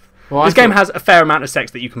coming. Well, this game has a fair amount of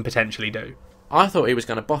sex that you can potentially do. I thought he was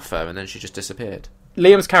going to boff her, and then she just disappeared.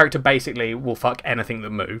 Liam's character basically will fuck anything that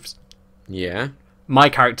moves. Yeah. My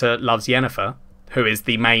character loves Yennefer, who is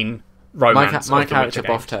the main romance. My character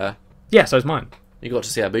boffed her. Yeah, so's mine. You got to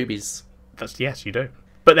see her boobies. Yes, you do.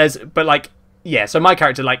 So my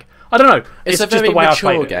character, like, I don't know. It's a just very the way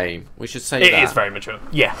mature game. We should say that. It is very mature.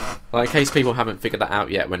 Yeah. Like, in case people haven't figured that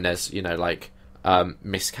out yet, when there's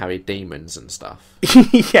miscarried demons and stuff.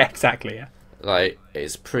 Yeah, exactly. Yeah. Like,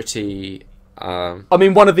 it's pretty. I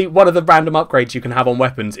mean, one of the random upgrades you can have on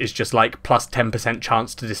weapons is just like plus 10%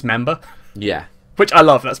 chance to dismember. Yeah. Which I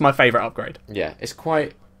love. That's my favourite upgrade. Yeah, it's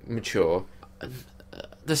quite mature.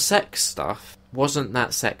 The sex stuff wasn't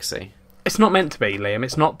that sexy. It's not meant to be, Liam.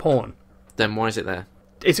 It's not porn. Then why is it there?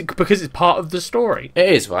 It's because it's part of the story. It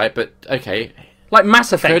is, right? But, okay. Like,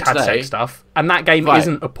 Mass Effect had sex stuff, and that game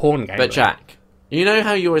isn't a porn game. But, Jack, you know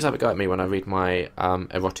how you always have a go at me when I read my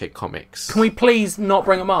erotic comics? Can we please not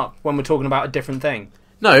bring them up when we're talking about a different thing?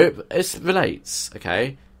 No, it relates,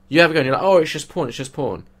 okay? You have a go and you're like, oh, it's just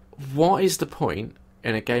porn. What is the point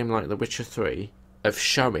in a game like The Witcher 3 of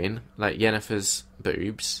showing, like, Yennefer's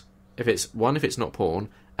boobs? If it's not porn,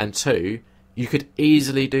 and two, you could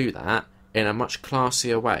easily do that in a much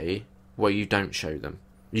classier way where you don't show them.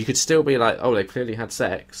 You could still be like, oh, they clearly had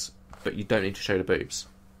sex, but you don't need to show the boobs.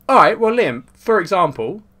 Alright, well, Liam, for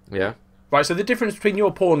example... Yeah? Right, so the difference between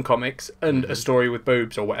your porn comics and a story with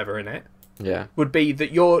boobs or whatever in it... Yeah. ...would be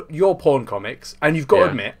that your porn comics, and you've got to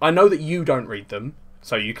admit, I know that you don't read them,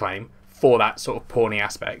 so you claim, for that sort of porny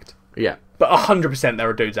aspect. Yeah. But 100% there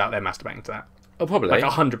are dudes out there masturbating to that. Oh, probably. Like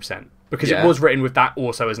 100%. Because it was written with that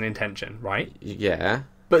also as an intention, right? Yeah.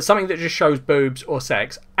 But something that just shows boobs or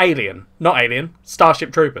sex, Alien. Not Alien,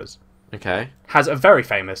 Starship Troopers. Okay. has a very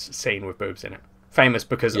famous scene with boobs in it. Famous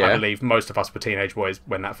because Yeah. I believe most of us were teenage boys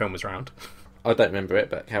when that film was around. I don't remember it,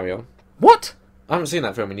 but carry on. What? I haven't seen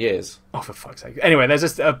that film in years. Oh, for fuck's sake. Anyway,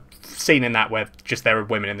 there's a scene in that where just there are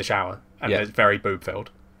women in the shower, and Yeah. it's very boob-filled.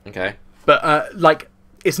 Okay. But, like,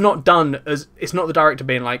 it's not done as... It's not the director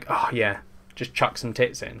being like, oh, yeah, just chuck some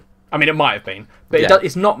tits in. I mean, it might have been. But Yeah.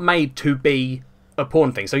 it's not made to be a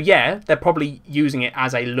porn thing. So, yeah, they're probably using it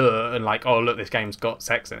as a lure and like, oh, look, this game's got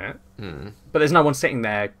sex in it. Mm. But there's no one sitting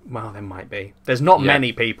there... Well, there might be. There's not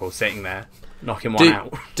many people sitting there knocking one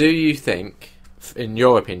out. Do you think, in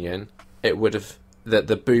your opinion, it would have... that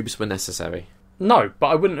the boobs were necessary? No, but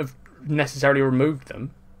I wouldn't have necessarily removed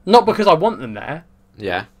them. Not because I want them there.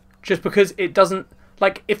 Yeah. Just because it doesn't...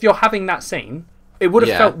 Like, if you're having that scene, it would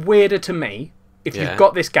have felt weirder to me if you've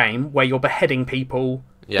got this game where you're beheading people.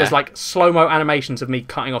 Yeah. There's, like, slow-mo animations of me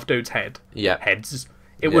cutting off dudes' heads.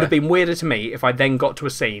 It would have been weirder to me if I then got to a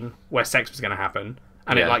scene where sex was going to happen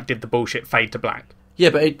and it, like, did the bullshit fade to black. Yeah,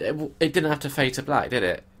 but it didn't have to fade to black, did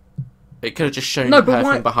it? It could have just shown No, her but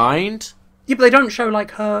why... from behind. Yeah, but they don't show,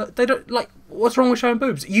 like, her... They don't... Like, what's wrong with showing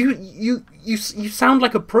boobs? You sound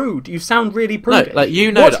like a prude. You sound really prudish. No, like,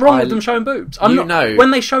 you know... What's wrong with them showing boobs? know...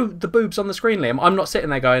 When they show the boobs on the screen, Liam, I'm not sitting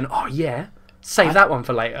there going, oh, yeah, save that one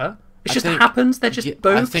for later. It just happens. They're just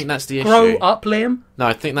boobs. I think that's the issue. Grow up, Liam. No,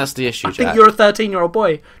 I think that's the issue, I think you're a 13-year-old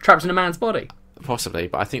boy trapped in a man's body. Possibly,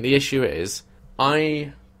 but I think the issue is...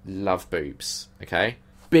 I love boobs, okay?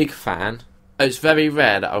 Big fan. It's very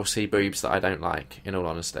rare that I'll see boobs that I don't like, in all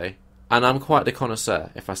honesty. And I'm quite the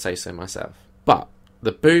connoisseur, if I say so myself. But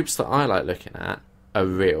the boobs that I like looking at are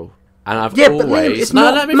real. And I've always... but Liam, it's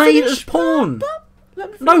not made as porn.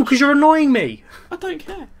 No, because you're annoying me. I don't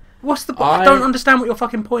care. What's the... I don't understand what your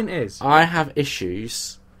fucking point is. I have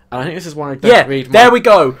issues, and I think this is why I don't read my... there we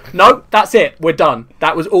go. No, that's it. We're done.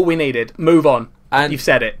 That was all we needed. Move on. And you've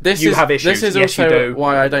said it. You have issues. This is yes, also you do.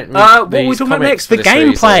 why I don't read what these are we talking about comics next? The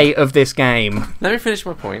gameplay of this game. Let me finish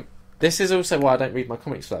my point. This is also why I don't read my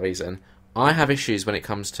comics for that reason. I have issues when it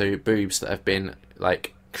comes to boobs that have been,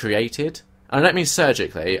 like, created. And I don't mean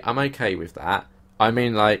surgically. I'm okay with that. I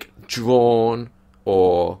mean, like, drawn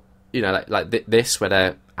or, you know, like this, where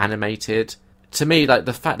they're animated. To me, like,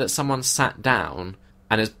 the fact that someone sat down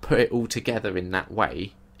and has put it all together in that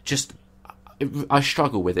way, just... I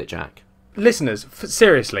struggle with it, Jack. Listeners,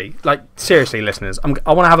 seriously, listeners,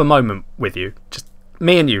 I want to have a moment with you. Just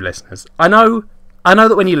me and you, listeners. I know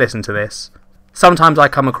that when you listen to this, sometimes I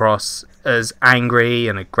come across as angry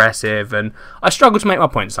and aggressive, and I struggle to make my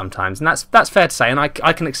point sometimes, and that's fair to say, and I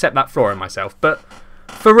can accept that flaw in myself. But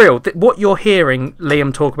for real, what you're hearing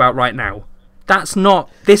Liam talk about right now,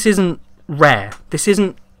 this isn't rare. This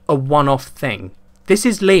isn't a one-off thing. This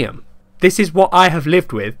is Liam. This is what I have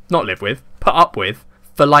put up with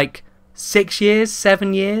for like 6 years,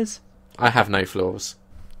 7 years. I have no flaws.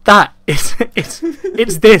 That is,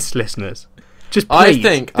 it's this, listeners. Just please. I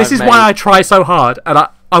think this is why I try so hard, and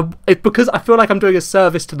it's because I feel like I'm doing a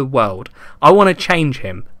service to the world. I want to change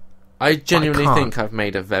him. I genuinely think I've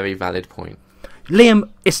made a very valid point. Liam,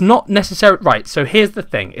 it's not necessary. Right, so here's the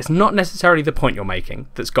thing. It's not necessarily the point you're making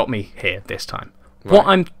that's got me here this time.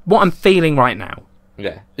 Right. What I'm feeling right now.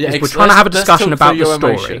 Yeah. Is we're trying to have a discussion about the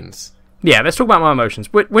story. Emotions. Yeah, let's talk about my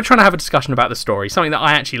emotions. We're trying to have a discussion about the story, something that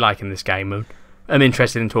I actually like in this game and am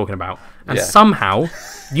interested in talking about. And somehow,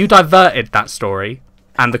 you diverted that story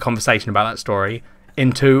and the conversation about that story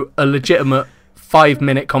into a legitimate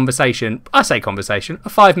 5-minute conversation. I say conversation, a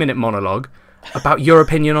 5-minute monologue about your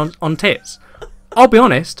opinion on tits. I'll be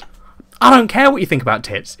honest, I don't care what you think about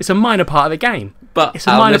tits. It's a minor part of the game. But it's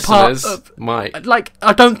a minor part of... might. Like,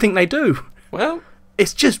 I don't think they do. Well...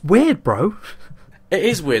 It's just weird, bro. It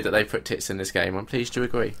is weird that they put tits in this game. I'm pleased to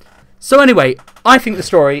agree. So anyway, I think the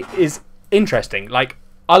story is interesting. Like,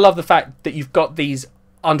 I love the fact that you've got these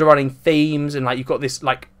underrunning themes and, like, you've got this,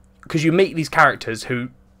 like... Because you meet these characters who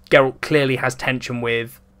Geralt clearly has tension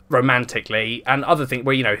with romantically and other things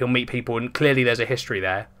where, you know, he'll meet people and clearly there's a history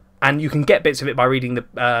there. And you can get bits of it by reading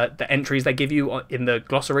the entries they give you in the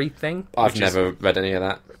glossary thing. I've never read any of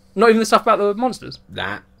that. Not even the stuff about the monsters?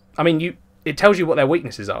 Nah. I mean, it tells you what their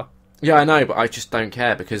weaknesses are. Yeah, I know, but I just don't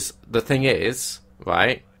care because the thing is,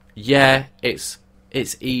 right? Yeah, it's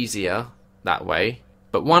easier that way,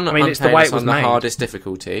 but it's the way it was on the made. Hardest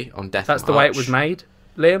difficulty on Death That's March. the way it was made,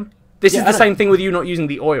 Liam. This is the same thing with you not using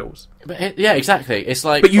the oils. But yeah, exactly. It's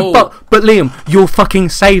like, but Liam, you're fucking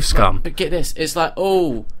save scum. But get this, it's like,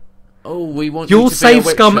 oh, we want you You'll to be save a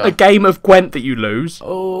scum Witcher. a game of Gwent that you lose,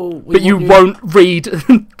 Oh, but you won't read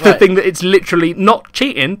the Right. thing that it's literally not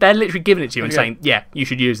cheating. They're literally giving it to you and Okay. saying, yeah, you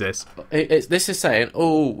should use this. This is saying,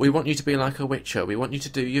 oh, we want you to be like a Witcher. We want you to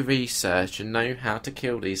do your research and know how to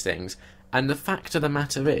kill these things. And the fact of the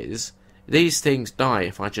matter is, these things die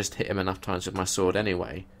if I just hit them enough times with my sword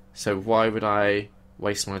anyway. So why would I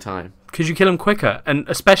waste my time? Because you kill them quicker, and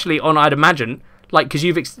especially on, I'd imagine, like, because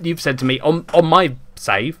you've said to me on my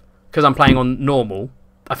save, because I'm playing on normal.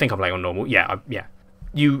 I think I'm playing on normal. Yeah, yeah.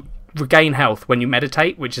 You regain health when you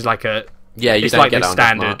meditate, which is like a You it's don't like get the that on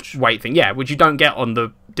standard March. weight thing. Yeah, which you don't get on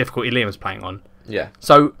the difficulty Liam's playing on. Yeah.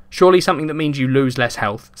 So surely something that means you lose less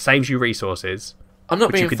health, saves you resources. I'm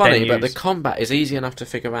not which you being could funny, then but the use. combat is easy enough to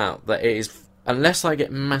figure out that it is. Unless I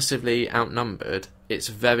get massively outnumbered, it's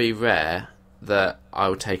very rare that I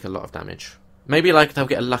will take a lot of damage. Maybe like they'll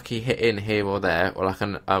get a lucky hit in here or there, or like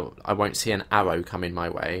I won't see an arrow coming my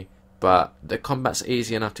way. But the combat's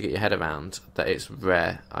easy enough to get your head around that it's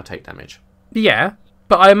rare I take damage. Yeah,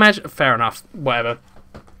 but I imagine fair enough. Whatever.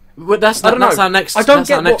 Well, that's I don't know. our next. I don't that's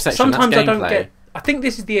get our next what, section. sometimes that's I don't gameplay. get. I think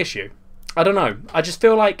this is the issue. I don't know. I just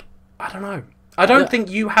feel like I don't know. I don't think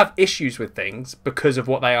you have issues with things because of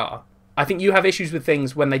what they are. I think you have issues with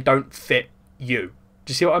things when they don't fit you.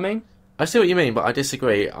 Do you see what I mean? I see what you mean, but I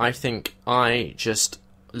disagree. I think I just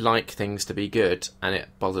like things to be good, and it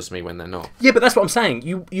bothers me when they're not. Yeah, but that's what I'm saying.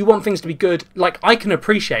 You want things to be good. Like, I can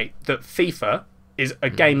appreciate that FIFA is a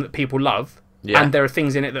game that people love, and there are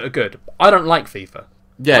things in it that are good. I don't like FIFA.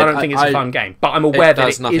 Yeah, I don't think it's a fun game, but I'm aware that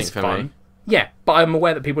it is fun. Me. Yeah, but I'm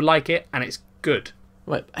aware that people like it, and it's good.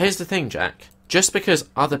 Wait, here's the thing, Jack. Just because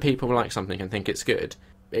other people like something and think it's good,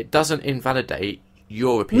 it doesn't invalidate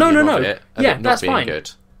your opinion of it of Yeah, it not that's being fine.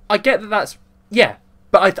 good. I get that that's... Yeah,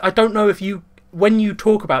 but I don't know if you... When you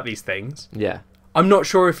talk about these things, Yeah. I'm not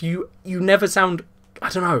sure if you never sound... I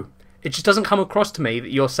don't know. It just doesn't come across to me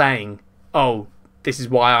that you're saying, oh, this is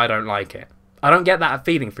why I don't like it. I don't get that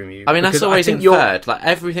feeling from you. I mean, that's because always I think inferred. Like,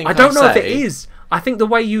 everything I don't know if say, it is. I think the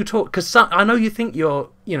way you talk... Because I know you think you're,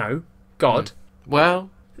 you know, God. Well...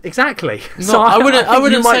 Exactly. No, So I wouldn't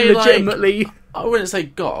you might say, legitimately... I wouldn't say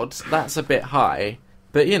God. That's a bit high.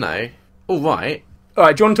 But, you know, all right. All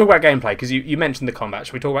right, do you want to talk about gameplay? Because you mentioned the combat.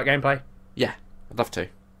 Should we talk about gameplay? Yeah, I'd love to.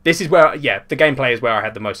 This is where... Yeah, the gameplay is where I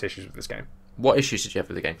had the most issues with this game. What issues did you have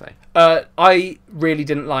with the gameplay? I really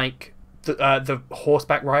didn't like the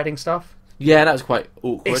horseback riding stuff. Yeah, that was quite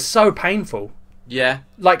awkward. It's so painful. Yeah.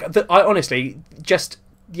 Like, I honestly, just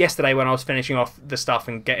yesterday when I was finishing off the stuff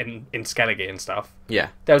and getting in Skellige and stuff, Yeah.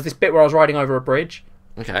 there was this bit where I was riding over a bridge,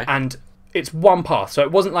 Okay. and it's one path, so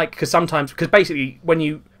it wasn't like... Because basically, when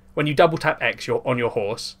you double tap X, you're on your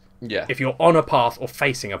horse. Yeah. If you're on a path or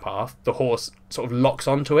facing a path, the horse sort of locks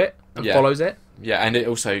onto it and follows it. Yeah, and it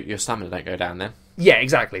also, your stamina don't go down then. Yeah,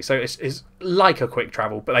 exactly. So it's like a quick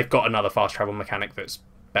travel, but they've got another fast travel mechanic that's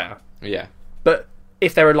better. Yeah. But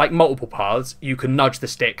if there are like multiple paths, you can nudge the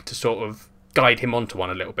stick to sort of guide him onto one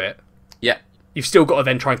a little bit. Yeah. You've still got to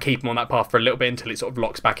then try and keep him on that path for a little bit until it sort of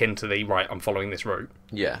locks back into the, right, I'm following this route.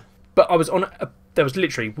 Yeah. But I was there was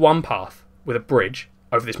literally one path with a bridge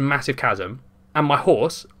over this massive chasm, and my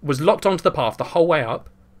horse was locked onto the path the whole way up,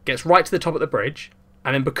 gets right to the top of the bridge,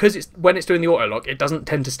 and then because when it's doing the auto lock, it doesn't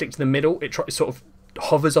tend to stick to the middle. It sort of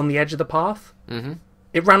hovers on the edge of the path. Mm-hmm.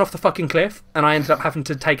 It ran off the fucking cliff, and I ended up having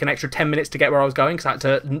to take an extra 10 minutes to get where I was going because I had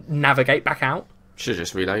to navigate back out. Should have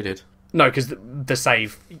just reloaded. No, because the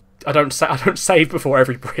save, I don't save before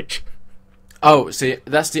every bridge. Oh, see,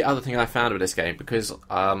 that's the other thing I found with this game, because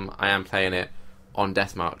I am playing it on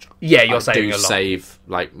Deathmarch. Yeah, you're saving a lot. I do save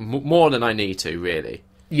like more than I need to, really.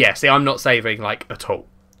 Yeah, see, I'm not saving like at all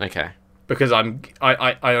Okay. because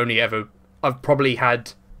I only ever... I've probably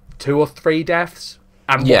had 2 or 3 deaths,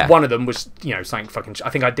 and one of them was, you know, something fucking... I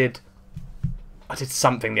think I did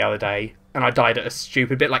something the other day, and I died at a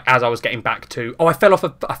stupid bit, like as I was getting back to... Oh, I fell off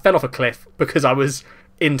a cliff because I was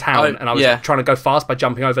in town and I was trying to go fast by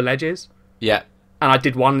jumping over ledges. Yeah. And I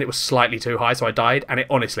did one, and it was slightly too high, so I died. And it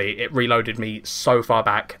reloaded me so far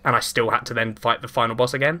back, and I still had to then fight the final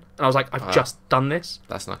boss again. And I was like, I've just done this.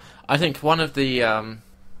 That's not... I think one of the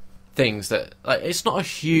things that... like, it's not a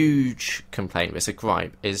huge complaint, but it's a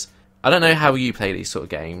gripe, is... I don't know how you play these sort of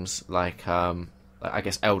games. Like, I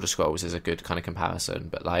guess Elder Scrolls is a good kind of comparison.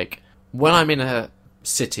 But, like, when I'm in a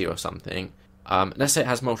city or something, let's say it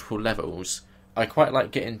has multiple levels, I quite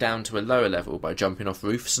like getting down to a lower level by jumping off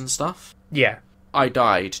roofs and stuff. Yeah. I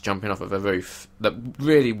died jumping off of a roof that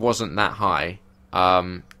really wasn't that high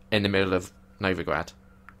in the middle of Novigrad.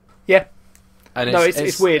 Yeah. And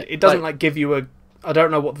it's weird. It doesn't like give you a... I don't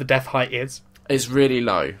know what the death height is. It's really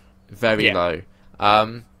low. Very low.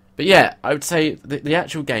 But But yeah, I would say the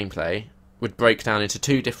actual gameplay would break down into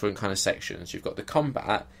two different kind of sections. You've got the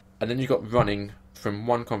combat, and then you've got running from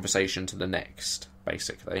one conversation to the next,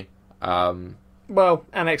 basically. Well,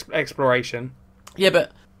 and exploration. Yeah,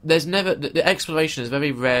 but there's never... The exploration is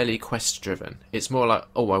very rarely quest-driven. It's more like,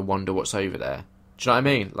 oh, I wonder what's over there. Do you know what I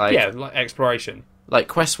mean? Like, yeah, like exploration. Like,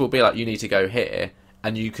 quests will be like, you need to go here,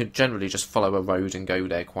 and you could generally just follow a road and go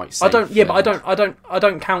there quite safely. But I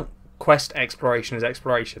don't count quest exploration as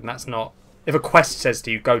exploration. That's not... If a quest says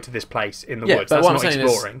to you, go to this place in the woods, that's not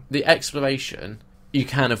exploring. The exploration, you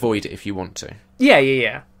can avoid it if you want to. Yeah.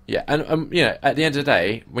 Yeah, and you know, at the end of the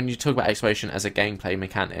day, when you talk about exploration as a gameplay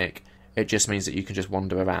mechanic, it just means that you can just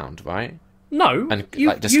wander around, right? No. And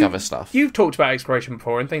discover stuff. You've talked about exploration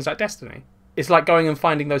before in things like Destiny. It's like going and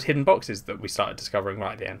finding those hidden boxes that we started discovering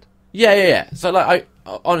right at the end. Yeah. So, like,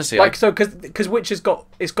 I honestly... because Witcher's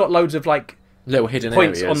got loads of, like... little hidden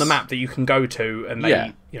points areas on the map that you can go to, and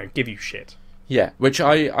they give you shit. Yeah, which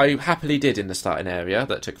I happily did in the starting area.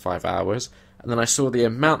 That took 5 hours. And then I saw the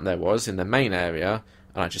amount there was in the main area,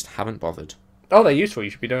 and I just haven't bothered. Oh, they're useful. You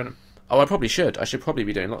should be doing them. Oh, I probably should. I should probably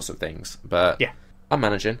be doing lots of things, but yeah, I'm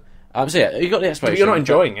managing. So yeah, you got the exploration. But you're not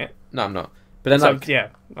enjoying it. No, I'm not. But then,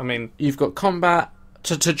 I mean, you've got combat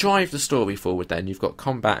to drive the story forward. Then you've got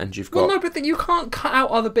combat, and you've got... Well, no, but then you can't cut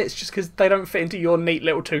out other bits just because they don't fit into your neat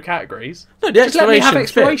little two categories. No, just let me have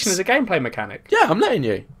exploration as a gameplay mechanic. Yeah, I'm letting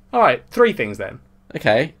you. All right, 3 things then.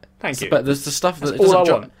 Okay. Thank you. But there's the stuff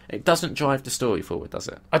that it doesn't drive the story forward, does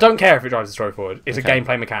it? I don't care if it drives the story forward. It's a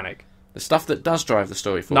gameplay mechanic. The stuff that does drive the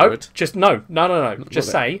story forward... No. Just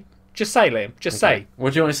say, Liam. Just say.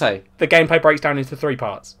 What do you want to say? The gameplay breaks down into 3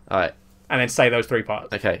 parts. All right. And then say those 3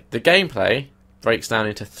 parts. Okay. The gameplay breaks down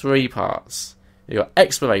into 3 parts. You've got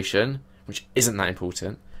exploration, which isn't that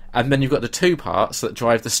important, and then you've got the 2 parts that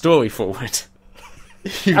drive the story forward.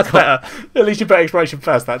 That's better. At least you put exploration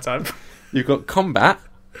first that time. You've got combat...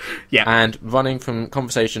 Yeah. And running from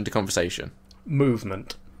conversation to conversation.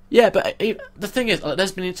 Movement. Yeah, but the thing is,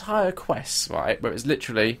 there's been entire quests, right, where it's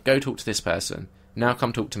literally, go talk to this person, now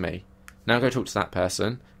come talk to me, now go talk to that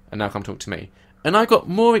person, and now come talk to me. And I got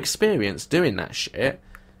more experience doing that shit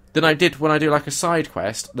than I did when I do, like, a side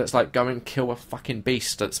quest that's like, go and kill a fucking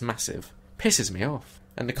beast that's massive. Pisses me off.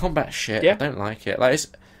 And the combat shit, I don't like it. Like,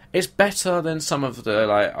 it's better than some of the,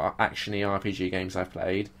 like, action-y RPG games I've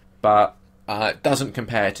played, but... it doesn't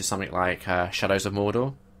compare to something like Shadows of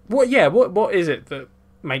Mordor. What is it that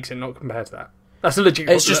makes it not compare to that? That's a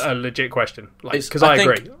legit question. Because I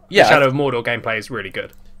agree. Yeah, the Shadow of Mordor gameplay is really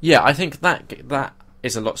good. Yeah, I think that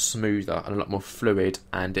is a lot smoother and a lot more fluid,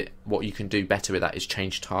 and what you can do better with that is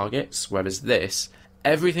change targets. Whereas this,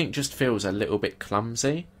 everything just feels a little bit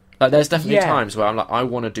clumsy. Like, there's definitely times where I'm like, I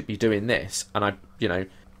want to be doing this, and I,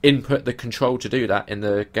 input the control to do that in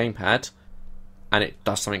the gamepad, and it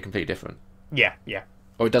does something completely different. Yeah.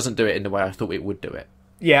 Or it doesn't do it in the way I thought it would do it.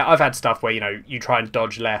 Yeah, I've had stuff where, you try and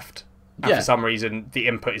dodge left, and for some reason the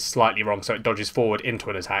input is slightly wrong, so it dodges forward into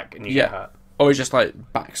an attack, and you get hurt. Or it just, like,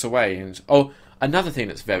 backs away. And another thing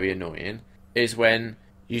that's very annoying is when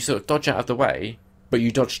you sort of dodge out of the way, but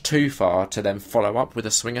you dodge too far to then follow up with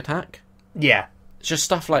a swing attack. Yeah. It's just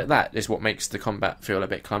stuff like that is what makes the combat feel a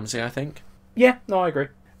bit clumsy, I think. Yeah, no, I agree.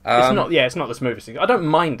 It's not the smoothest thing. I don't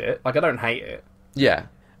mind it. Like, I don't hate it. Yeah.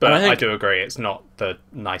 But I do agree, it's not the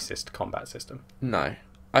nicest combat system. No.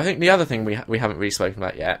 I think the other thing we haven't really spoken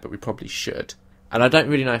about yet, but we probably should, and I don't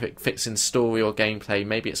really know if it fits in story or gameplay,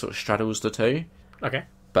 maybe it sort of straddles the two. Okay.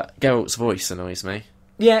 But Geralt's voice annoys me.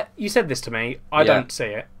 Yeah, you said this to me. I don't see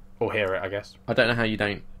it, or hear it, I guess. I don't know how you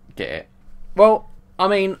don't get it. Well, I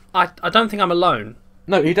mean, I don't think I'm alone.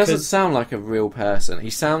 No, he doesn't sound like a real person. He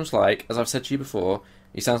sounds like, as I've said to you before,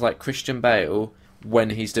 he sounds like Christian Bale when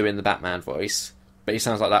he's doing the Batman voice. But he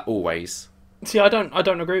sounds like that always. See, I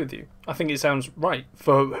don't agree with you. I think it sounds right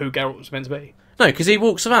for who Geralt was meant to be. No, because he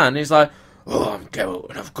walks around and he's like, oh, I'm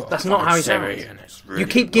Geralt and I've got... That's not how he sounds. Really you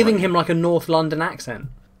keep giving him like a North London accent.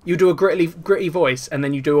 You do a gritty voice and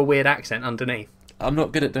then you do a weird accent underneath. I'm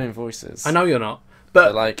not good at doing voices. I know you're not.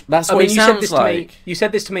 But like, that's what he sounds like. You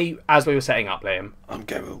said this to me as we were setting up, Liam. I'm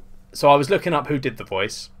Geralt. So I was looking up who did the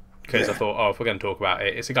voice, because I thought, if we're going to talk about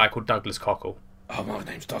it, it's a guy called Douglas Cockle. Oh, my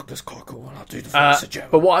name's Douglas Cockle, and I'll do the voice of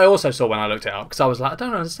Geralt. But what I also saw when I looked it up, because I was like, I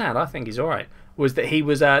don't understand, I think he's alright, was that he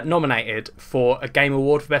was nominated for a Game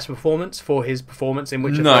Award for Best Performance for his performance in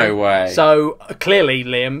Witcher 3. No way. So, clearly,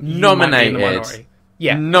 Liam, you might be in the minority.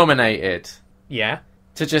 Yeah. Nominated. Yeah.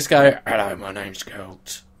 To just go, hello, my name's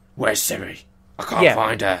Geralt. Where's Siri? I can't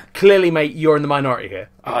find her. Clearly, mate, you're in the minority here.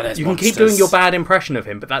 Oh, there's You can keep doing your bad impression of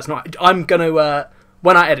him, but that's not... I'm going to...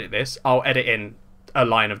 when I edit this, I'll edit in a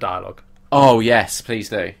line of dialogue. Oh, yes, please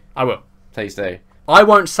do. I will. Please do. I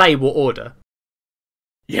won't say what order.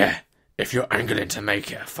 Yeah, if you're angling to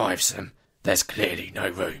make it a fivesome, there's clearly no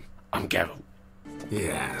room. I'm Geralt.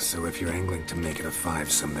 Yeah, so if you're angling to make it a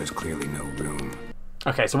fivesome, there's clearly no room.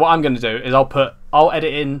 Okay, so what I'm going to do is I'll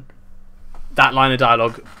edit in that line of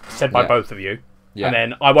dialogue said by both of you, and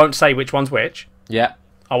then I won't say which one's which. Yeah.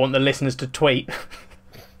 I want the listeners to tweet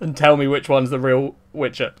and tell me which one's the real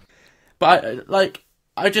Witcher. But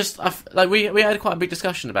we had quite a big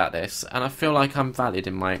discussion about this, and I feel like I'm valid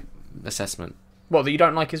in my assessment. What, that you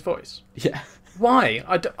don't like his voice? Yeah. Why?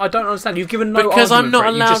 I don't understand. You've given no because I'm argument not for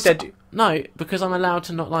it. allowed. You just said... No, because I'm allowed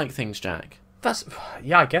to not like things, Jack.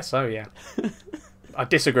 Yeah, I guess so. Yeah. I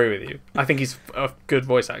disagree with you. I think he's a good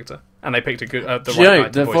voice actor, and they picked the right guy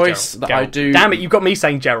to voice Geralt. I do. Damn it! You got me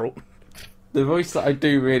saying Geralt. The voice that I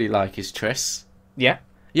do really like is Triss. Yeah.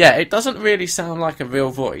 Yeah, it doesn't really sound like a real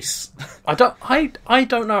voice. I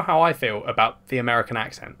don't know how I feel about the American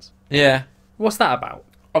accents. Yeah. What's that about?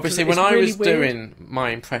 Obviously, when I really was weird. doing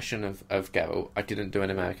my impression of Geralt, I didn't do an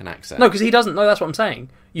American accent. No, because he doesn't. No, that's what I'm saying.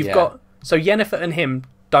 You've got... So Yennefer and him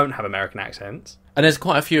don't have American accents. And there's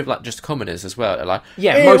quite a few of like just commoners as well. They're like,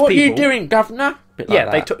 yeah, hey, most what people... are you doing, governor? Bit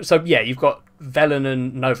like that. You've got Velen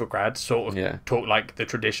and Novigrad sort of talk like the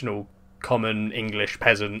traditional common English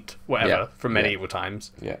peasant, whatever, from medieval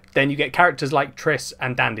times. Yeah. Then you get characters like Triss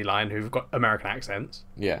and Dandelion who've got American accents.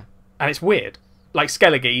 Yeah. And it's weird. Like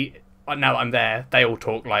Skellige, now that I'm there, they all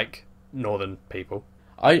talk like northern people.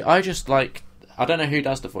 I just like... I don't know who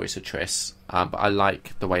does the voice of Triss, but I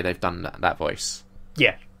like the way they've done that voice.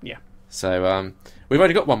 Yeah. So, we've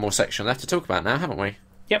only got one more section left to talk about now, haven't we?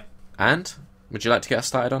 Yep. And? Would you like to get us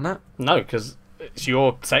started on that? No, because it's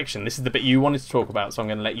your section. This is the bit you wanted to talk about, so I'm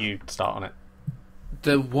going to let you start on it.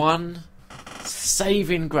 The one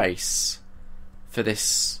saving grace for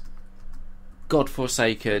this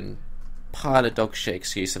godforsaken pile of dog shit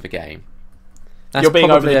excuse of a game. That's You're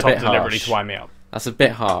being over the top bit deliberately harsh. to wind me up. That's a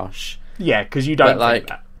bit harsh. Yeah, because you don't think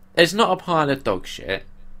that. It's not a pile of dog shit,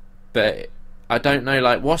 but I don't know,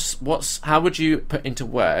 like, how would you put into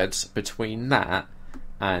words between that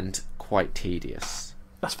and quite tedious?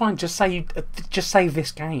 That's fine. Just say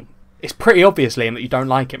this game. It's pretty obvious, Liam, that you don't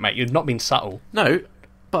like it, mate. You've not been subtle. No,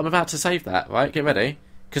 but I'm about to save that, right? Get ready.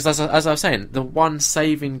 Because as I was saying, the one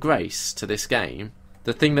saving grace to this game,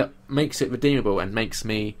 the thing that makes it redeemable and makes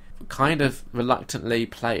me kind of reluctantly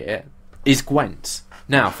play it, is Gwent.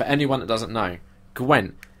 Now, for anyone that doesn't know,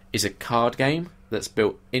 Gwent is a card game that's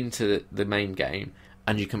built into the main game,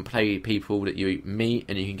 and you can play people that you meet,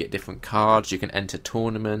 and you can get different cards, you can enter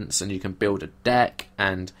tournaments, and you can build a deck,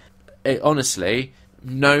 and honestly,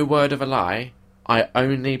 no word of a lie, I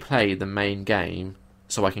only play the main game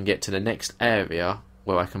so I can get to the next area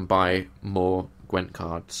where I can buy more Gwent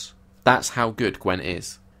cards. That's how good Gwent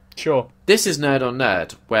is. Sure. This is Nerd on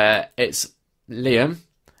Nerd, where it's Liam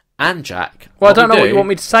and Jack. Well, I don't know what you want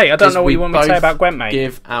me to say. I don't know what you want me to say about Gwent, mate.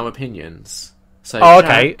 Give our opinions. So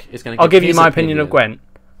okay. Jack is going to I'll give you my opinion of Gwent.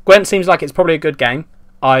 Gwent seems like it's probably a good game.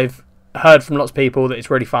 I've heard from lots of people that it's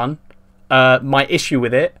really fun. My issue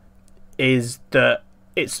with it is that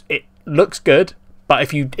it looks good, but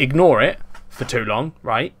if you ignore it for too long,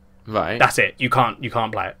 right? That's it. You can't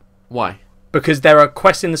play it. Why? Because there are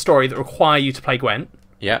quests in the story that require you to play Gwent.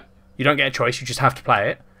 Yeah. You don't get a choice. You just have to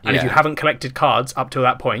play it. And if you haven't collected cards up to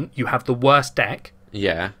that point, you have the worst deck.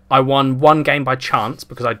 Yeah. I won one game by chance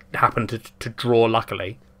because I happened to draw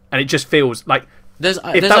luckily. And it just feels like... if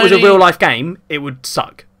that was a real life game, it would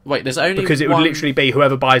suck. Wait, there's only because it would literally be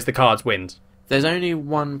whoever buys the cards wins. There's only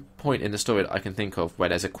one point in the story that I can think of where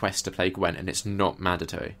there's a quest to play Gwent and it's not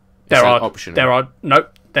mandatory. It's optional.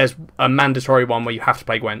 There's a mandatory one where you have to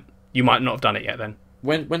play Gwent. You might not have done it yet then.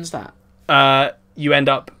 When's that? You end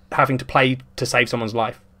up having to play to save someone's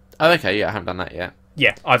life. Oh, okay, yeah, I haven't done that yet.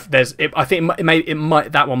 Yeah, I think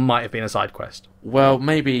that one might have been a side quest. Well,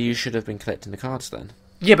 maybe you should have been collecting the cards then.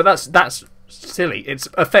 Yeah, but that's silly. It's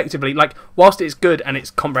effectively like, whilst it's good and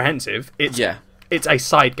it's comprehensive, it's a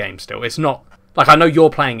side game still. It's not like, I know you're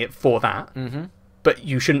playing it for that, but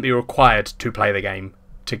you shouldn't be required to play the game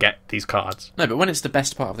to get these cards. No, but when it's the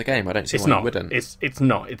best part of the game, I don't see why you wouldn't. It's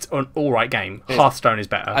not. It's an all right game. Hearthstone is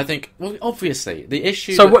better. I think. Well, obviously, the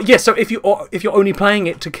issue. So So if you're only playing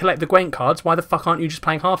it to collect the Gwent cards, why the fuck aren't you just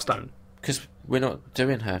playing Hearthstone? Because we're not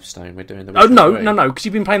doing Hearthstone. We're doing the. Witcher 3. No. Because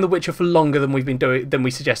you've been playing The Witcher for longer than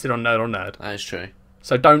we suggested on Nerd on Nerd. That is true.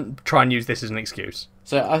 So don't try and use this as an excuse.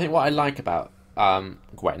 So I think what I like about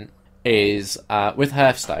Gwent is with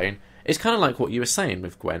Hearthstone. It's kind of like what you were saying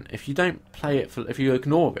with Gwent. If you don't play it, if you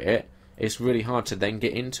ignore it, it's really hard to then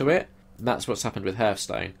get into it. That's what's happened with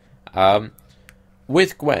Hearthstone.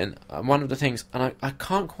 With Gwent, one of the things, and I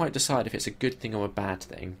can't quite decide if it's a good thing or a bad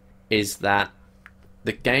thing, is that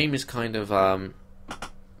the game is kind of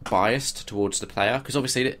biased towards the player, because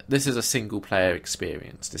obviously this is a single player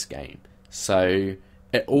experience, this game. So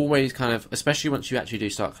it always kind of, especially once you actually do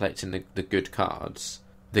start collecting the good cards,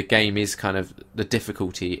 the game is kind of, the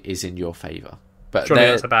difficulty is in your favour. But surely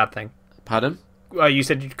that's a bad thing. Pardon? Well, you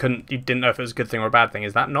said you didn't know if it was a good thing or a bad thing.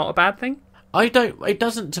 Is that not a bad thing? It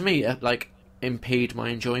doesn't, to me, like, impede my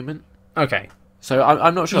enjoyment. Okay. So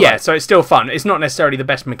I'm not sure. Yeah, so it's still fun. It's not necessarily the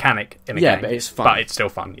best mechanic in a game. Yeah, but it's fun. But it's still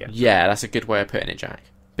fun, yeah. Yeah, that's a good way of putting it, Jack.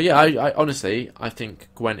 But yeah, I honestly, I think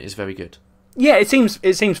Gwent is very good. Yeah, it seems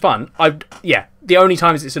fun. The only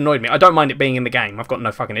times it's annoyed me, I don't mind it being in the game. I've got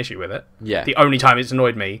no fucking issue with it. Yeah. The only time it's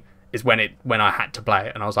annoyed me is when I had to play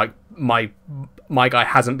it, and I was like, my guy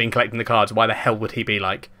hasn't been collecting the cards. Why the hell would he be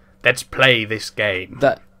like, let's play this game?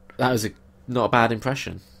 That was not a bad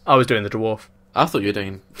impression. I was doing the dwarf. I thought you were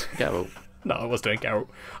doing Geralt. No, I was doing Geralt.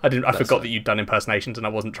 I forgot that you'd done impersonations, and I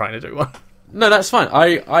wasn't trying to do one. No, that's fine.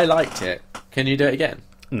 I liked it. Can you do it again?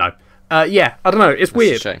 No. Yeah, I don't know. It's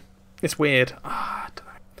weird. That's a shame. It's weird. I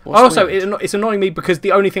don't know. It's annoying me because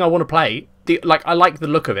the only thing I want to play, I like the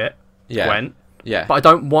look of it, Yeah. Gwent, Yeah. but I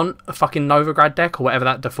don't want a fucking Novigrad deck or whatever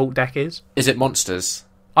that default deck is. Is it monsters?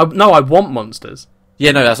 No, I want monsters.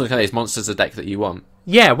 Yeah, no, that's what I'm saying. Is monsters the deck that you want?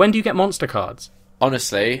 Yeah, when do you get monster cards?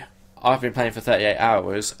 Honestly, I've been playing for 38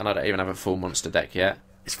 hours and I don't even have a full monster deck yet.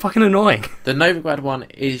 It's fucking annoying. The Novigrad one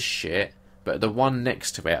is shit, but the one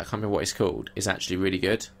next to it, I can't remember what it's called, is actually really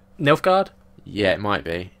good. Nilfgaard? Yeah, it might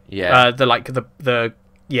be. Yeah.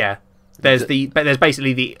 There's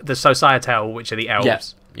basically the Societal, which are the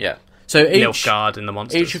elves. Yeah. So Nilfgaard and the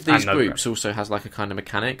monsters. Each of these groups also has like a kind of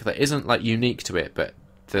mechanic that isn't like unique to it, but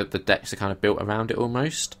the decks are kind of built around it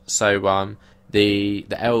almost. So the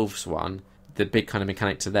elves one, the big kind of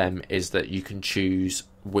mechanic to them is that you can choose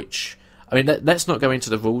which. I mean, let's not go into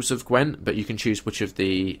the rules of Gwent, but you can choose which of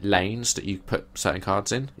the lanes that you put certain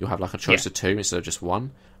cards in. You'll have like a choice of two instead of just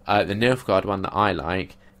one. The Nilfgaard one that I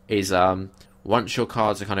like is once your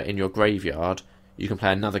cards are kind of in your graveyard, you can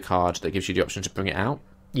play another card that gives you the option to bring it out.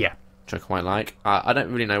 Yeah. Which I quite like. I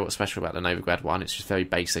don't really know what's special about the Novigrad one. It's just very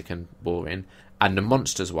basic and boring. And the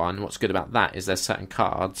Monsters one, what's good about that is there's certain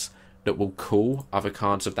cards that will call other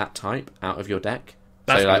cards of that type out of your deck.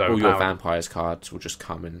 That's so like all your vampires cards will just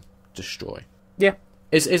come and destroy. Yeah.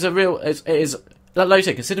 It is like I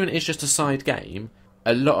said, considering it's just a side game,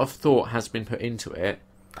 a lot of thought has been put into it.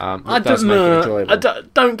 It does make it enjoyable.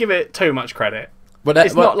 Don't give it too much credit.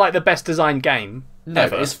 It's not like the best designed game. No,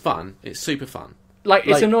 ever. but it's fun. It's super fun.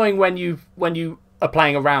 It's annoying when you are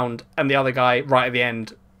playing around and the other guy right at the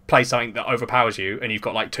end plays something that overpowers you and you've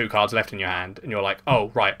got like 2 cards left in your hand and you're like,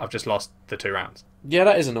 oh right, I've just lost the 2 rounds. Yeah,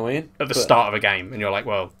 that is annoying. At the start of a game, and you're like,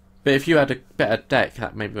 well. But if you had a better deck,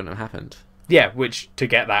 that maybe wouldn't have happened. Yeah, which to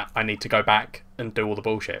get that, I need to go back and do all the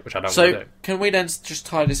bullshit, which I don't want to do. So, can we then just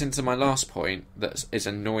tie this into my last point that is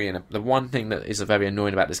annoying? The one thing that is very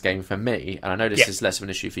annoying about this game for me, and I know this is less of an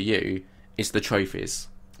issue for you, is the trophies.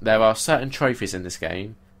 There are certain trophies in this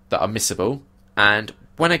game that are missable, and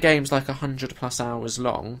when a game's like 100+ hours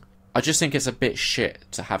long, I just think it's a bit shit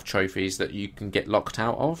to have trophies that you can get locked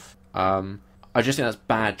out of. I just think that's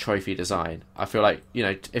bad trophy design. I feel like,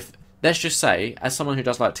 if let's just say, as someone who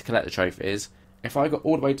does like to collect the trophies, if I got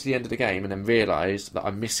all the way to the end of the game and then realised that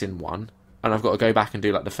I'm missing one, and I've got to go back and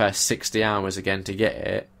do like the first 60 hours again to get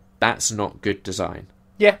it, that's not good design.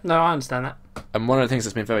 Yeah, no, I understand that. And one of the things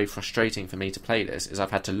that's been very frustrating for me to play this is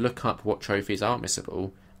I've had to look up what trophies are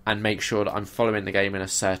missable and make sure that I'm following the game in a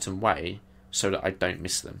certain way so that I don't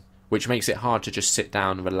miss them. Which makes it hard to just sit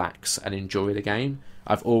down, relax and enjoy the game.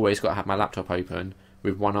 I've always got to have my laptop open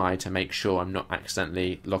with one eye to make sure I'm not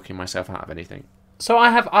accidentally locking myself out of anything. So I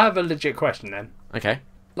have a legit question then. Okay.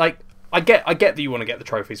 Like, I get that you want to get the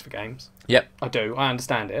trophies for games. Yep. I do. I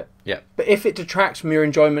understand it. Yep. But if it detracts from your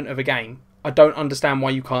enjoyment of a game, I don't understand why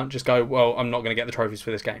you can't just go, well, I'm not going to get the trophies for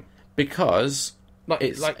this game. Because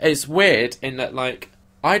it's weird in that, like,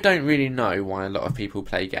 I don't really know why a lot of people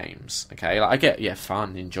play games, okay? Like, I get,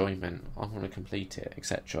 fun, enjoyment, I want to complete it,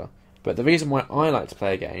 etc. But the reason why I like to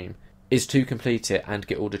play a game is to complete it and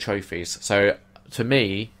get all the trophies. So, to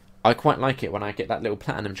me, I quite like it when I get that little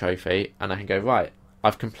platinum trophy and I can go, right,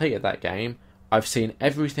 I've completed that game, I've seen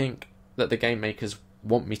everything that the game makers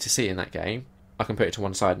want me to see in that game, I can put it to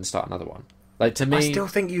one side and start another one. Like, to me, I still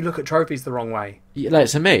think you look at trophies the wrong way. Like,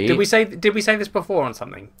 to me, did we say this before on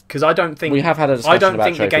something? Because I don't think we have had a discussion about I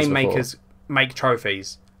don't think the game before. makers make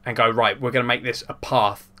trophies and go, right, we're going to make this a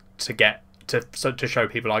path to get to show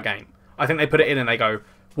people our game. I think they put it in and they go,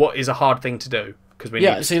 what is a hard thing to do? Because we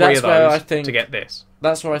need 3 of those to get this.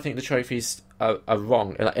 That's where I think the trophies are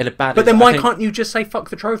wrong. In a bad. But then why can't you just say fuck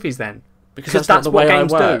the trophies then? Because that's what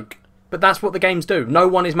games do. But that's what the games do. No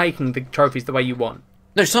one is making the trophies the way you want.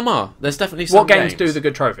 No, some are. There's definitely some What games do the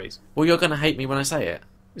good trophies? Well, you're going to hate me when I say it.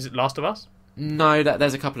 Is it Last of Us? No,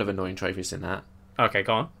 there's a couple of annoying trophies in that. Okay,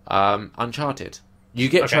 go on. Uncharted. You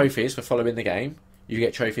get trophies for following the game. You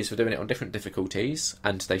get trophies for doing it on different difficulties,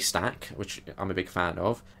 and they stack, which I'm a big fan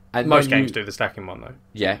of. And most games do the stacking one, though.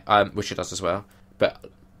 Yeah, which it does as well. But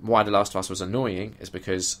why The Last of Us was annoying is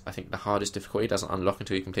because I think the hardest difficulty doesn't unlock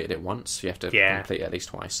until you completed it once. You have to complete it at least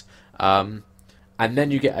twice. And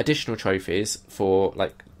then you get additional trophies for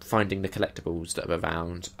like finding the collectibles that are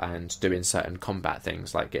around and doing certain combat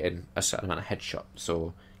things, like getting a certain amount of headshots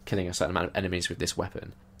or killing a certain amount of enemies with this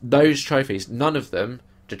weapon. Those trophies, none of them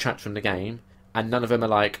detract from the game, and none of them are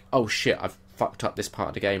like, oh shit, I've fucked up this part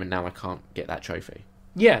of the game and now I can't get that trophy.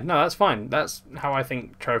 Yeah, no, that's fine. That's how I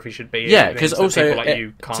think trophies should be. Yeah, because also people like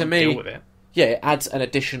you can't to me, deal with it. Yeah, it adds an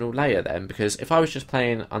additional layer then, because if I was just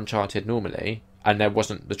playing Uncharted normally and there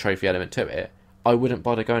wasn't the trophy element to it, I wouldn't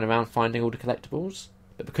bother going around finding all the collectibles.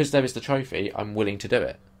 But because there is the trophy, I'm willing to do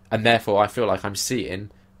it. And therefore I feel like I'm seeing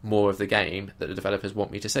more of the game that the developers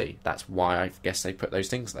want me to see. That's why I guess they put those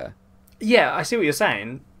things there. Yeah, I see what you're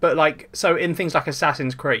saying. But like, so in things like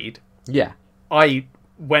Assassin's Creed, yeah, I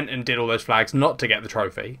went and did all those flags not to get the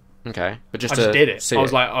trophy. Okay, but I just did it. I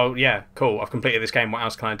was like, oh yeah, cool, I've completed this game, what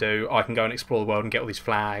else can I do? I can go and explore the world and get all these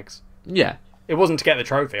flags. Yeah. It wasn't to get the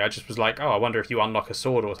trophy, I just was like, oh, I wonder if you unlock a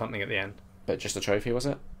sword or something at the end. But just the trophy, was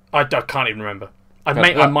it? I can't even remember. I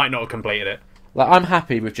might not have completed it. Like, I'm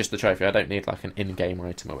happy with just the trophy. I don't need like an in-game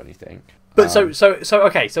item or anything. But so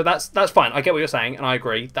okay, so that's fine. I get what you're saying, and I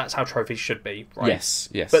agree. That's how trophies should be, right? Yes.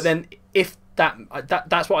 But then, if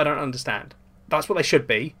that's what I don't understand. That's what they should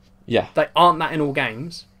be. Yeah. They aren't that in all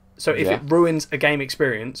games. So if it ruins a game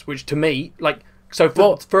experience, which to me, like, so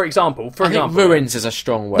for example, I think ruins is a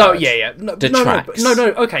strong word. No, yeah, detracts. No,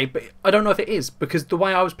 okay, but I don't know if it is, because the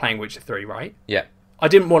way I was playing Witcher 3, right? Yeah. I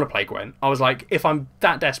didn't want to play Gwent. I was like, if I'm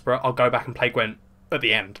that desperate, I'll go back and play Gwent at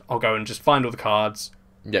the end. I'll go and just find all the cards.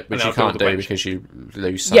 Yeah, which you can't do because you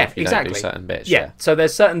lose some if you don't do certain bits. Yeah, so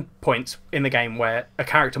there's certain points in the game where a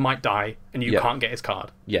character might die and you can't get his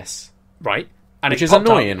card. Yes. Right? And which is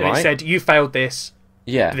annoying, right? And it said, you failed this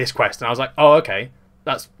quest. And I was like, oh, okay,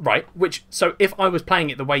 that's right. So if I was playing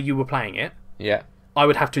it the way you were playing it, I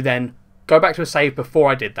would have to then go back to a save before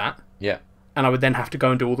I did that. Yeah. And I would then have to go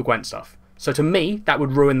and do all the Gwent stuff. So to me, that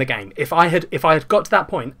would ruin the game. If I had got to that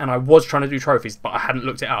point and I was trying to do trophies, but I hadn't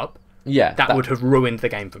looked it up, that would have ruined the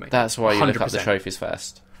game for me. That's why you 100%. Look up the trophies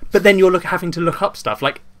first. But then you're having to look up stuff.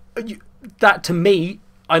 Like, that to me,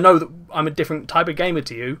 I know that I'm a different type of gamer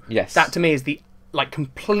to you. Yes. That to me is the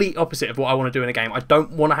complete opposite of what I want to do in a game. I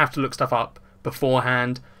don't want to have to look stuff up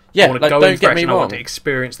beforehand. Yeah, I want to go in fresh and I want to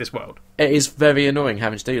experience this world. It is very annoying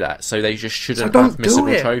having to do that. So they just shouldn't have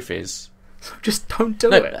missable trophies. So just don't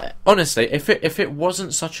do it. Honestly, if it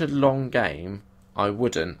wasn't such a long game, I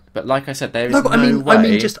wouldn't. But like I said, there is way.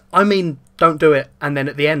 I mean, don't do it. And then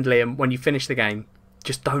at the end, Liam, when you finish the game,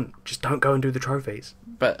 just don't go and do the trophies.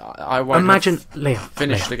 But I won't. Imagine, Liam,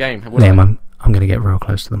 finish the game. Liam, I'm going to get real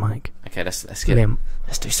close to the mic. Okay, let's get Liam.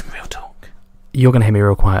 Let's do some real talk. You're going to hear me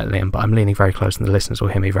real quiet, Liam, but I'm leaning very close, and the listeners will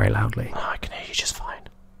hear me very loudly. Oh, I can hear you just fine.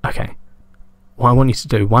 Okay. What I want you to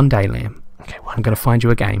do one day, Liam. Okay. I'm going to find you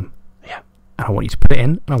a game. Yeah. And I want you to put it in,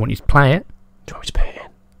 and I want you to play it. Do you want me to put it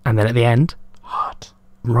in? And then at the end, hard.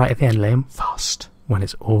 Right at the end, Liam. Fast. When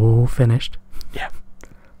it's all finished. Yeah.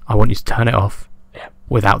 I want you to turn it off. Yeah.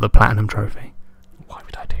 Without the platinum trophy. Why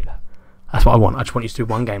would I do that? That's what I want. I just want you to do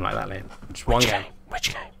one game like that, Liam. Just one game.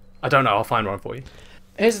 Which game? I don't know. I'll find one for you.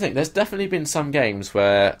 Here's the thing. There's definitely been some games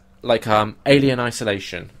where, like Alien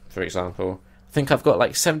Isolation, for example. I think I've got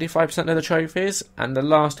like 75% of the trophies, and the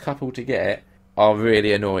last couple to get are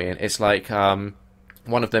really annoying. It's like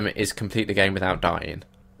one of them is complete the game without dying.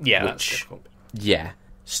 Yeah, that's difficult. Yeah,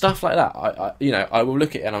 stuff like that. I will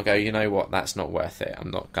look at it and I'll go, you know what? That's not worth it.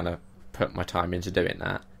 I'm not gonna put my time into doing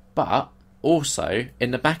that. But also,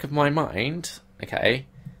 in the back of my mind, okay,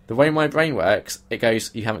 the way my brain works, it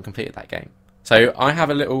goes, you haven't completed that game. So I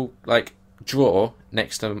have a little drawer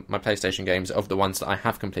next to my PlayStation games of the ones that I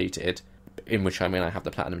have completed, in which I have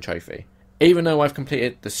the platinum trophy. Even though I've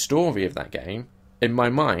completed the story of that game, in my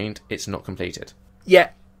mind, it's not completed.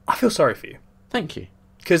 Yeah, I feel sorry for you. Thank you.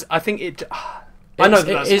 Because I think I know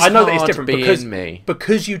that it's different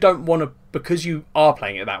because you don't want to, because you are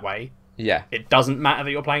playing it that way. Yeah. It doesn't matter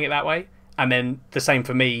that you're playing it that way. And then the same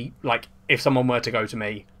for me. Like, if someone were to go to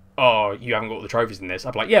me, "Oh, you haven't got all the trophies in this,"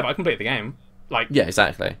 I'd be like, "Yeah, but I completed the game." Like, yeah,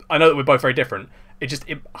 exactly. I know that we're both very different.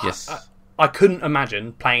 Yes. I couldn't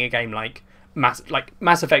imagine playing a game like Mass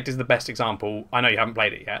Effect is the best example. I know you haven't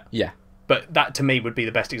played it yet. Yeah. But that to me would be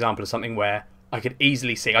the best example of something where I could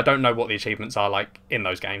easily see. I don't know what the achievements are like in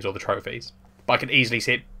those games or the trophies, but I could easily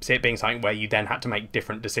see it being something where you then had to make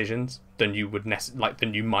different decisions than you would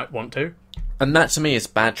than you might want to. And that to me is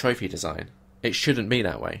bad trophy design. It shouldn't be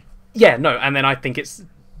that way. Yeah, no, and then I think it's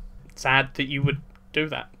sad that you would do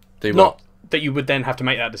that. Not that you would then have to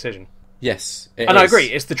make that decision. Yes, I agree.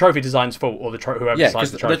 It's the trophy design's fault, or whoever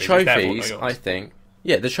decides the trophies. The trophies, I think,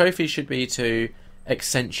 the trophies should be to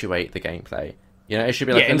accentuate the gameplay. You know, it should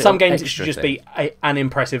be like in some games it should just be an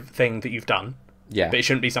impressive thing that you've done. Yeah, but it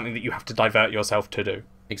shouldn't be something that you have to divert yourself to do.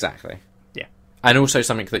 Exactly. Yeah, and also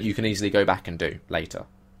something that you can easily go back and do later.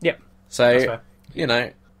 Yep. So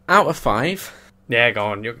out of 5. Yeah, go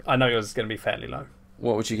on. I know yours is going to be fairly low.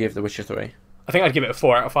 What would you give The Witcher 3? I think I'd give it a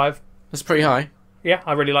 4 out of 5. That's pretty high. Yeah,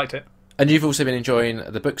 I really liked it. And you've also been enjoying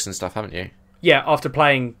the books and stuff, haven't you? Yeah, after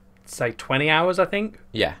playing, say, 20 hours, I think.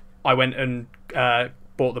 Yeah. I went and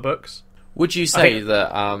bought the books. Would you say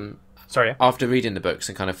that after reading the books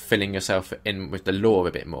and kind of filling yourself in with the lore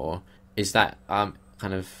a bit more, is that kind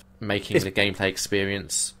of making the gameplay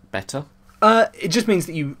experience better? It just means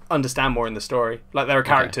that you understand more in the story. Like, there are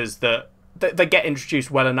characters that they get introduced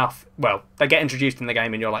well enough. Well, they get introduced in the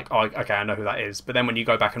game and you're like, oh, okay, I know who that is. But then when you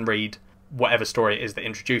go back and read whatever story it is that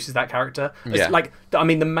introduces that character,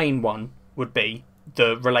 the main one would be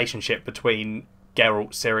the relationship between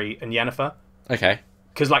Geralt, Ciri, and Yennefer. Okay.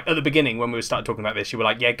 Because, like, at the beginning, when we started talking about this, you were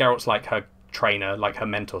like, yeah, Geralt's like her trainer, like her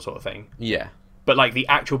mentor sort of thing. Yeah. But, like, the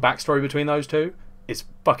actual backstory between those two is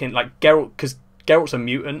fucking, like, Geralt, because Geralt's a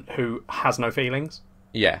mutant who has no feelings.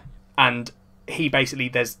 Yeah. And he basically,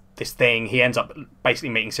 there's this thing, he ends up basically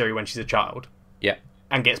meeting Ciri when she's a child. Yeah.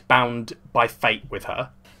 And gets bound by fate with her.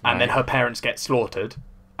 And then her parents get slaughtered.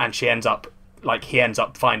 And he ends up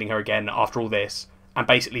finding her again after all this. And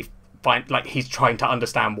basically he's trying to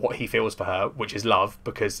understand what he feels for her, which is love,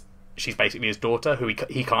 because she's basically his daughter, who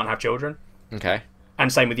he can't have children. Okay.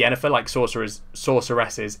 And same with Yennefer, like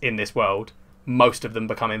sorceresses in this world, most of them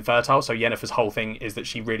become infertile, so Yennefer's whole thing is that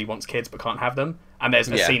she really wants kids but can't have them. And there's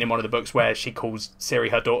a scene in one of the books where she calls Ciri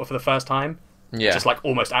her daughter for the first time. Yeah. Just like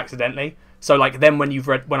almost accidentally. So like then when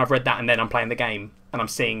I've read that and then I'm playing the game and I'm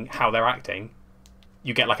seeing how they're acting,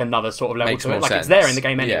 you get like another sort of level to it. Like it's there in the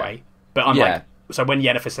game anyway. But I'm like, so when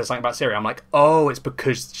Yennefer says something about Ciri, I'm like, oh, it's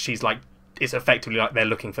because she's like, it's effectively like they're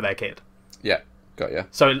looking for their kid. Yeah, got you.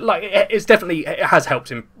 So like, it has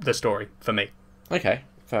helped in the story for me. Okay,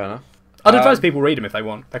 fair enough. I'd advise people read them if they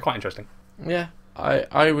want. They're quite interesting. Yeah,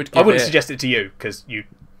 I would. I wouldn't suggest it to you because you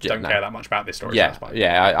don't care that much about this story.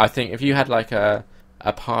 Yeah, I think if you had like a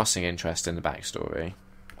passing interest in the backstory,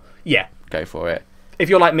 go for it. If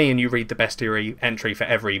you're like me and you read the bestiary entry for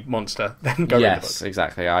every monster, then go read the book. Yes,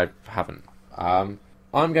 exactly. I haven't. I'm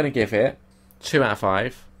going to give it 2 out of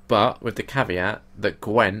 5, but with the caveat that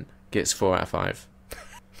Gwen gets 4 out of 5.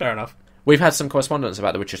 Fair enough. We've had some correspondence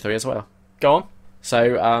about The Witcher 3 as well. Go on.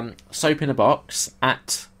 So, Soap in a Box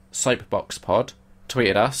at SoapboxPod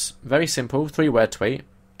tweeted us. Very simple, 3-word tweet.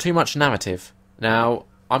 Too much narrative. Now,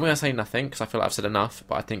 I'm going to say nothing because I feel like I've said enough,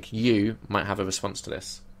 but I think you might have a response to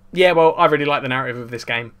this. Yeah, well, I really like the narrative of this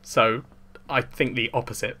game, so I think the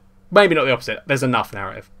opposite. Maybe not the opposite. There's enough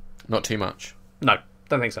narrative. Not too much? No,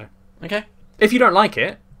 don't think so. Okay. If you don't like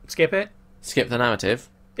it, skip it. Skip the narrative?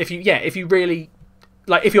 If you really...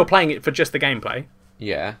 Like, if you're playing it for just the gameplay...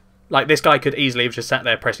 Yeah. Like, this guy could easily have just sat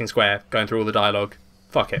there pressing square, going through all the dialogue.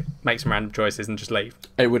 Fuck it. Make some random choices and just leave.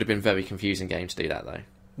 It would have been a very confusing game to do that, though.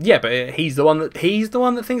 Yeah, but he's the one that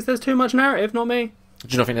thinks there's too much narrative, not me. Do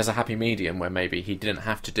you not think there's a happy medium where maybe he didn't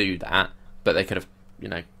have to do that, but they could have,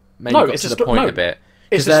 maybe got to the point a bit?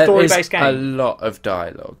 It's a story-based game. A lot of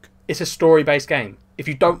dialogue. It's a story-based game. If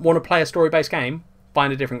you don't want to play a story-based game,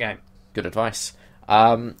 find a different game. Good advice.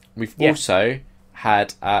 We've also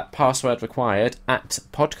had password required at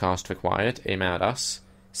podcast required emailed us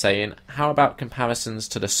saying, how about comparisons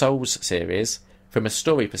to the Souls series? From a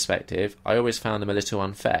story perspective, I always found them a little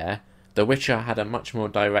unfair. The Witcher had a much more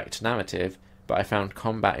direct narrative, but I found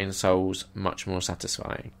combat in Souls much more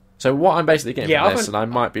satisfying. So what I'm basically getting from this, and I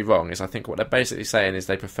might be wrong, is I think what they're basically saying is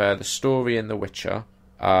they prefer the story in The Witcher,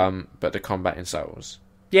 but the combat in Souls.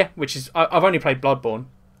 Yeah, which is... I've only played Bloodborne,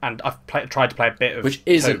 and I've tried to play a bit of... Which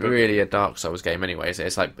isn't really a Dark Souls game anyway, is it?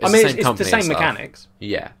 It's like... It's the same mechanics.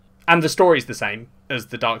 Yeah. And the story's the same as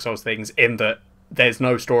the Dark Souls things, in that there's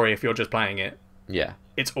no story if you're just playing it. Yeah.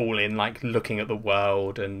 It's all in, like, looking at the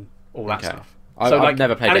world and all that stuff. I've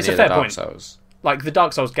never played any of the Dark Souls. Like, the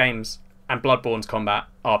Dark Souls games and Bloodborne's combat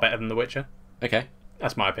are better than The Witcher. Okay.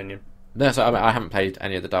 That's my opinion. No, so I haven't played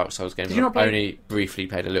any of the Dark Souls games. Did you not play? I only briefly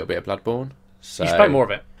played a little bit of Bloodborne. So you should play more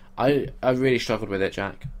of it. I really struggled with it,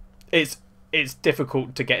 Jack. It's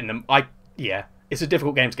difficult to get in the... It's a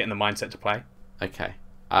difficult game to get in the mindset to play. Okay.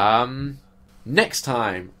 Next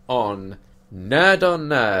time on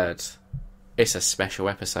Nerd. It's a special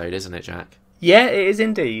episode, isn't it, Jack? Yeah, it is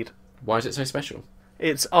indeed. Why is it so special?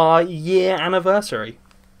 It's our year anniversary.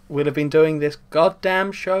 We'll have been doing this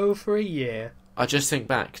goddamn show for a year. I just think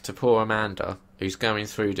back to poor Amanda, who's going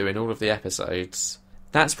through doing all of the episodes.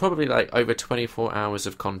 That's probably like over 24 hours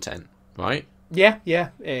of content, right? Yeah,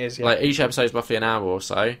 it is. Yeah. Like each episode's roughly an hour or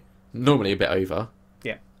so, normally a bit over.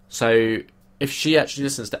 Yeah. So if she actually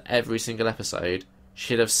listens to every single episode,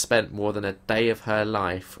 she'd have spent more than a day of her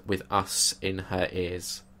life with us in her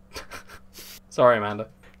ears. Sorry, Amanda.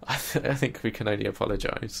 I think we can only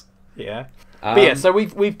apologise. Yeah. But yeah, so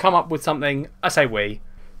we've come up with something. I say we.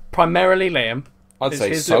 Primarily Liam. I'd say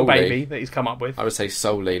his solely. little baby that he's come up with. I would say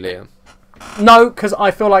solely Liam. No, because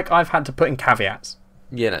I feel like I've had to put in caveats.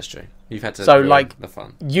 Yeah, that's true. You've had to So, ruin like, the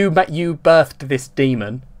fun. You birthed this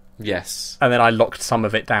demon, Yes. and then I locked some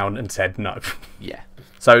of it down and said no. Yeah.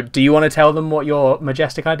 So, do you want to tell them what your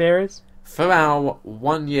majestic idea is? For our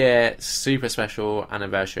 1 year super special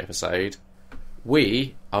anniversary episode,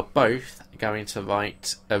 we are both going to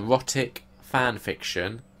write erotic fan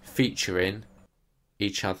fiction featuring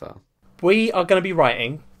each other. We are going to be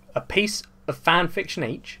writing a piece of fan fiction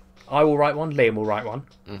each. I will write one, Liam will write one.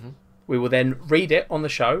 Mm-hmm. We will then read it on the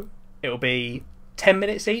show. It will be 10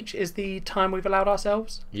 minutes each is the time we've allowed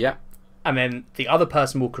ourselves. Yeah. And then the other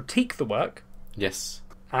person will critique the work. Yes.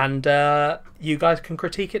 And you guys can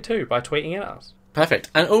critique it too by tweeting it at us. Perfect.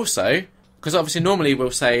 And also, because obviously normally we'll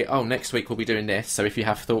say, oh, next week we'll be doing this, so if you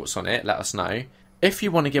have thoughts on it, let us know. If you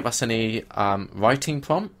want to give us any writing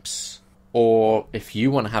prompts, or if you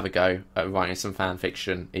want to have a go at writing some fan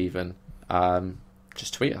fiction even,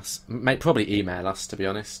 just tweet us. Probably email us, to be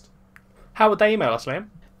honest. How would they email us, Liam?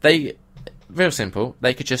 Real simple.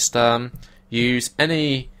 They could just use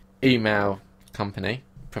any email company,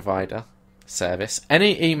 provider, service,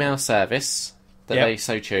 any email service that they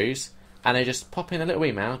so choose, and they just pop in a little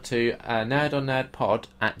email to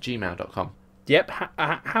nerdonnerdpod@gmail.com. Yep.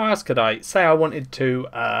 How else could I say I wanted to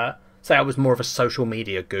say I was more of a social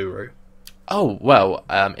media guru? Oh, well,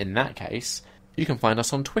 in that case, you can find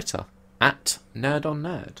us on Twitter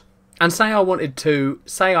 @nerdonnerd. And say I wanted to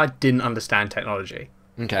say I didn't understand technology.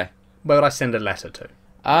 Okay. Where would I send a letter to?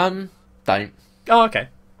 Don't. Oh, okay.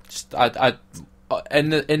 Just in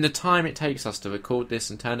the time it takes us to record this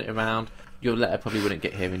and turn it around, your letter probably wouldn't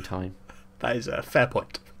get here in time. That is a fair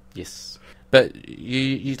point. Yes. But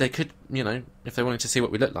they could, if they wanted to see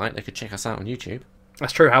what we look like, they could check us out on YouTube.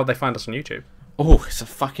 That's true. How would they find us on YouTube? Oh, it's a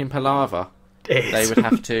fucking palaver. It is. They would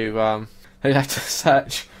have to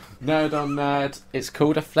search Nerd on Nerd. It's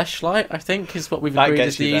called a fleshlight, I think, is what we've agreed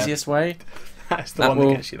is the easiest way. That's the one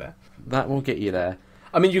that gets you there. That will get you there.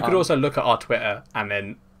 I mean, you could also look at our Twitter, and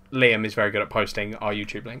then Liam is very good at posting our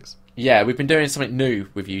YouTube links. Yeah, we've been doing something new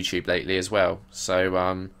with YouTube lately as well.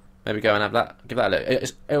 So maybe go and give that a look.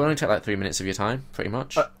 It will only take like 3 minutes of your time, pretty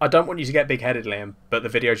much. I don't want you to get big-headed, Liam, but the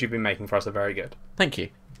videos you've been making for us are very good. Thank you.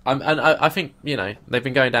 And I think, they've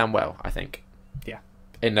been going down well, I think. Yeah.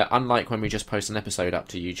 In that, unlike when we just post an episode up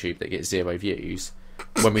to YouTube that gets 0 views,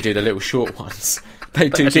 when we do the little short ones, they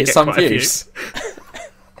do get some views.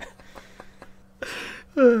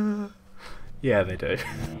 Yeah, they do.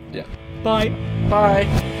 Yeah. Bye. Bye.